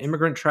so-called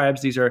immigrant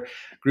tribes. These are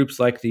groups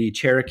like the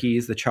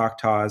Cherokees, the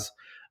Choctaws,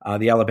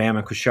 the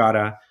Alabama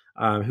Coushatta,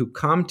 who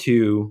come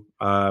to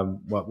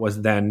what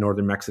was then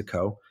northern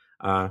Mexico,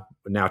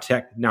 now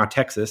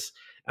Texas,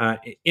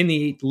 in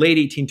the late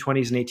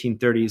 1820s and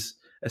 1830s,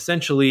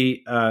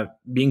 essentially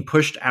being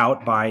pushed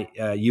out by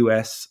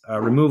U.S.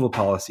 Removal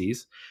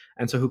policies.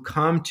 And so who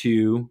come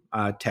to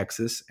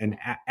Texas and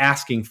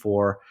asking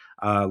for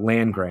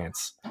land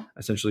grants,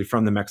 essentially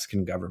from the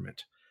Mexican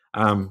government.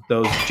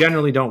 Those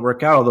generally don't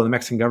work out, although the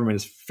Mexican government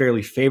is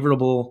fairly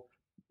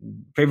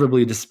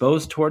favorably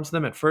disposed towards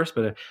them at first,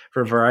 but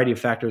for a variety of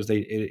factors,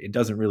 it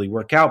doesn't really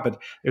work out.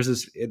 But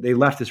they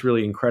left this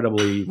really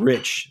incredibly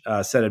rich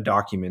set of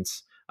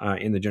documents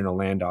in the General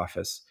Land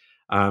Office,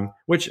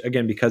 which,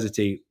 again, because it's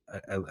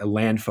a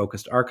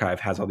land-focused archive,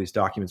 has all these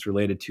documents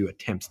related to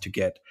attempts to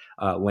get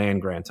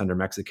land grants under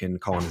Mexican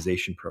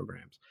colonization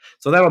programs.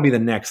 So that'll be the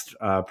next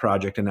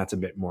project, and that's a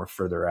bit more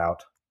further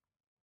out.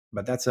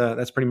 But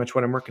that's pretty much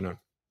what I'm working on.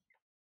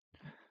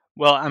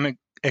 Well, I'm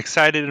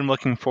excited and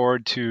looking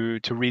forward to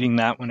reading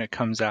that when it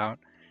comes out.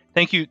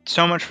 Thank you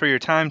so much for your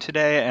time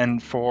today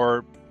and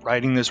for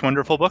writing this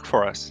wonderful book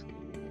for us.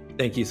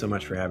 Thank you so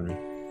much for having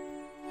me.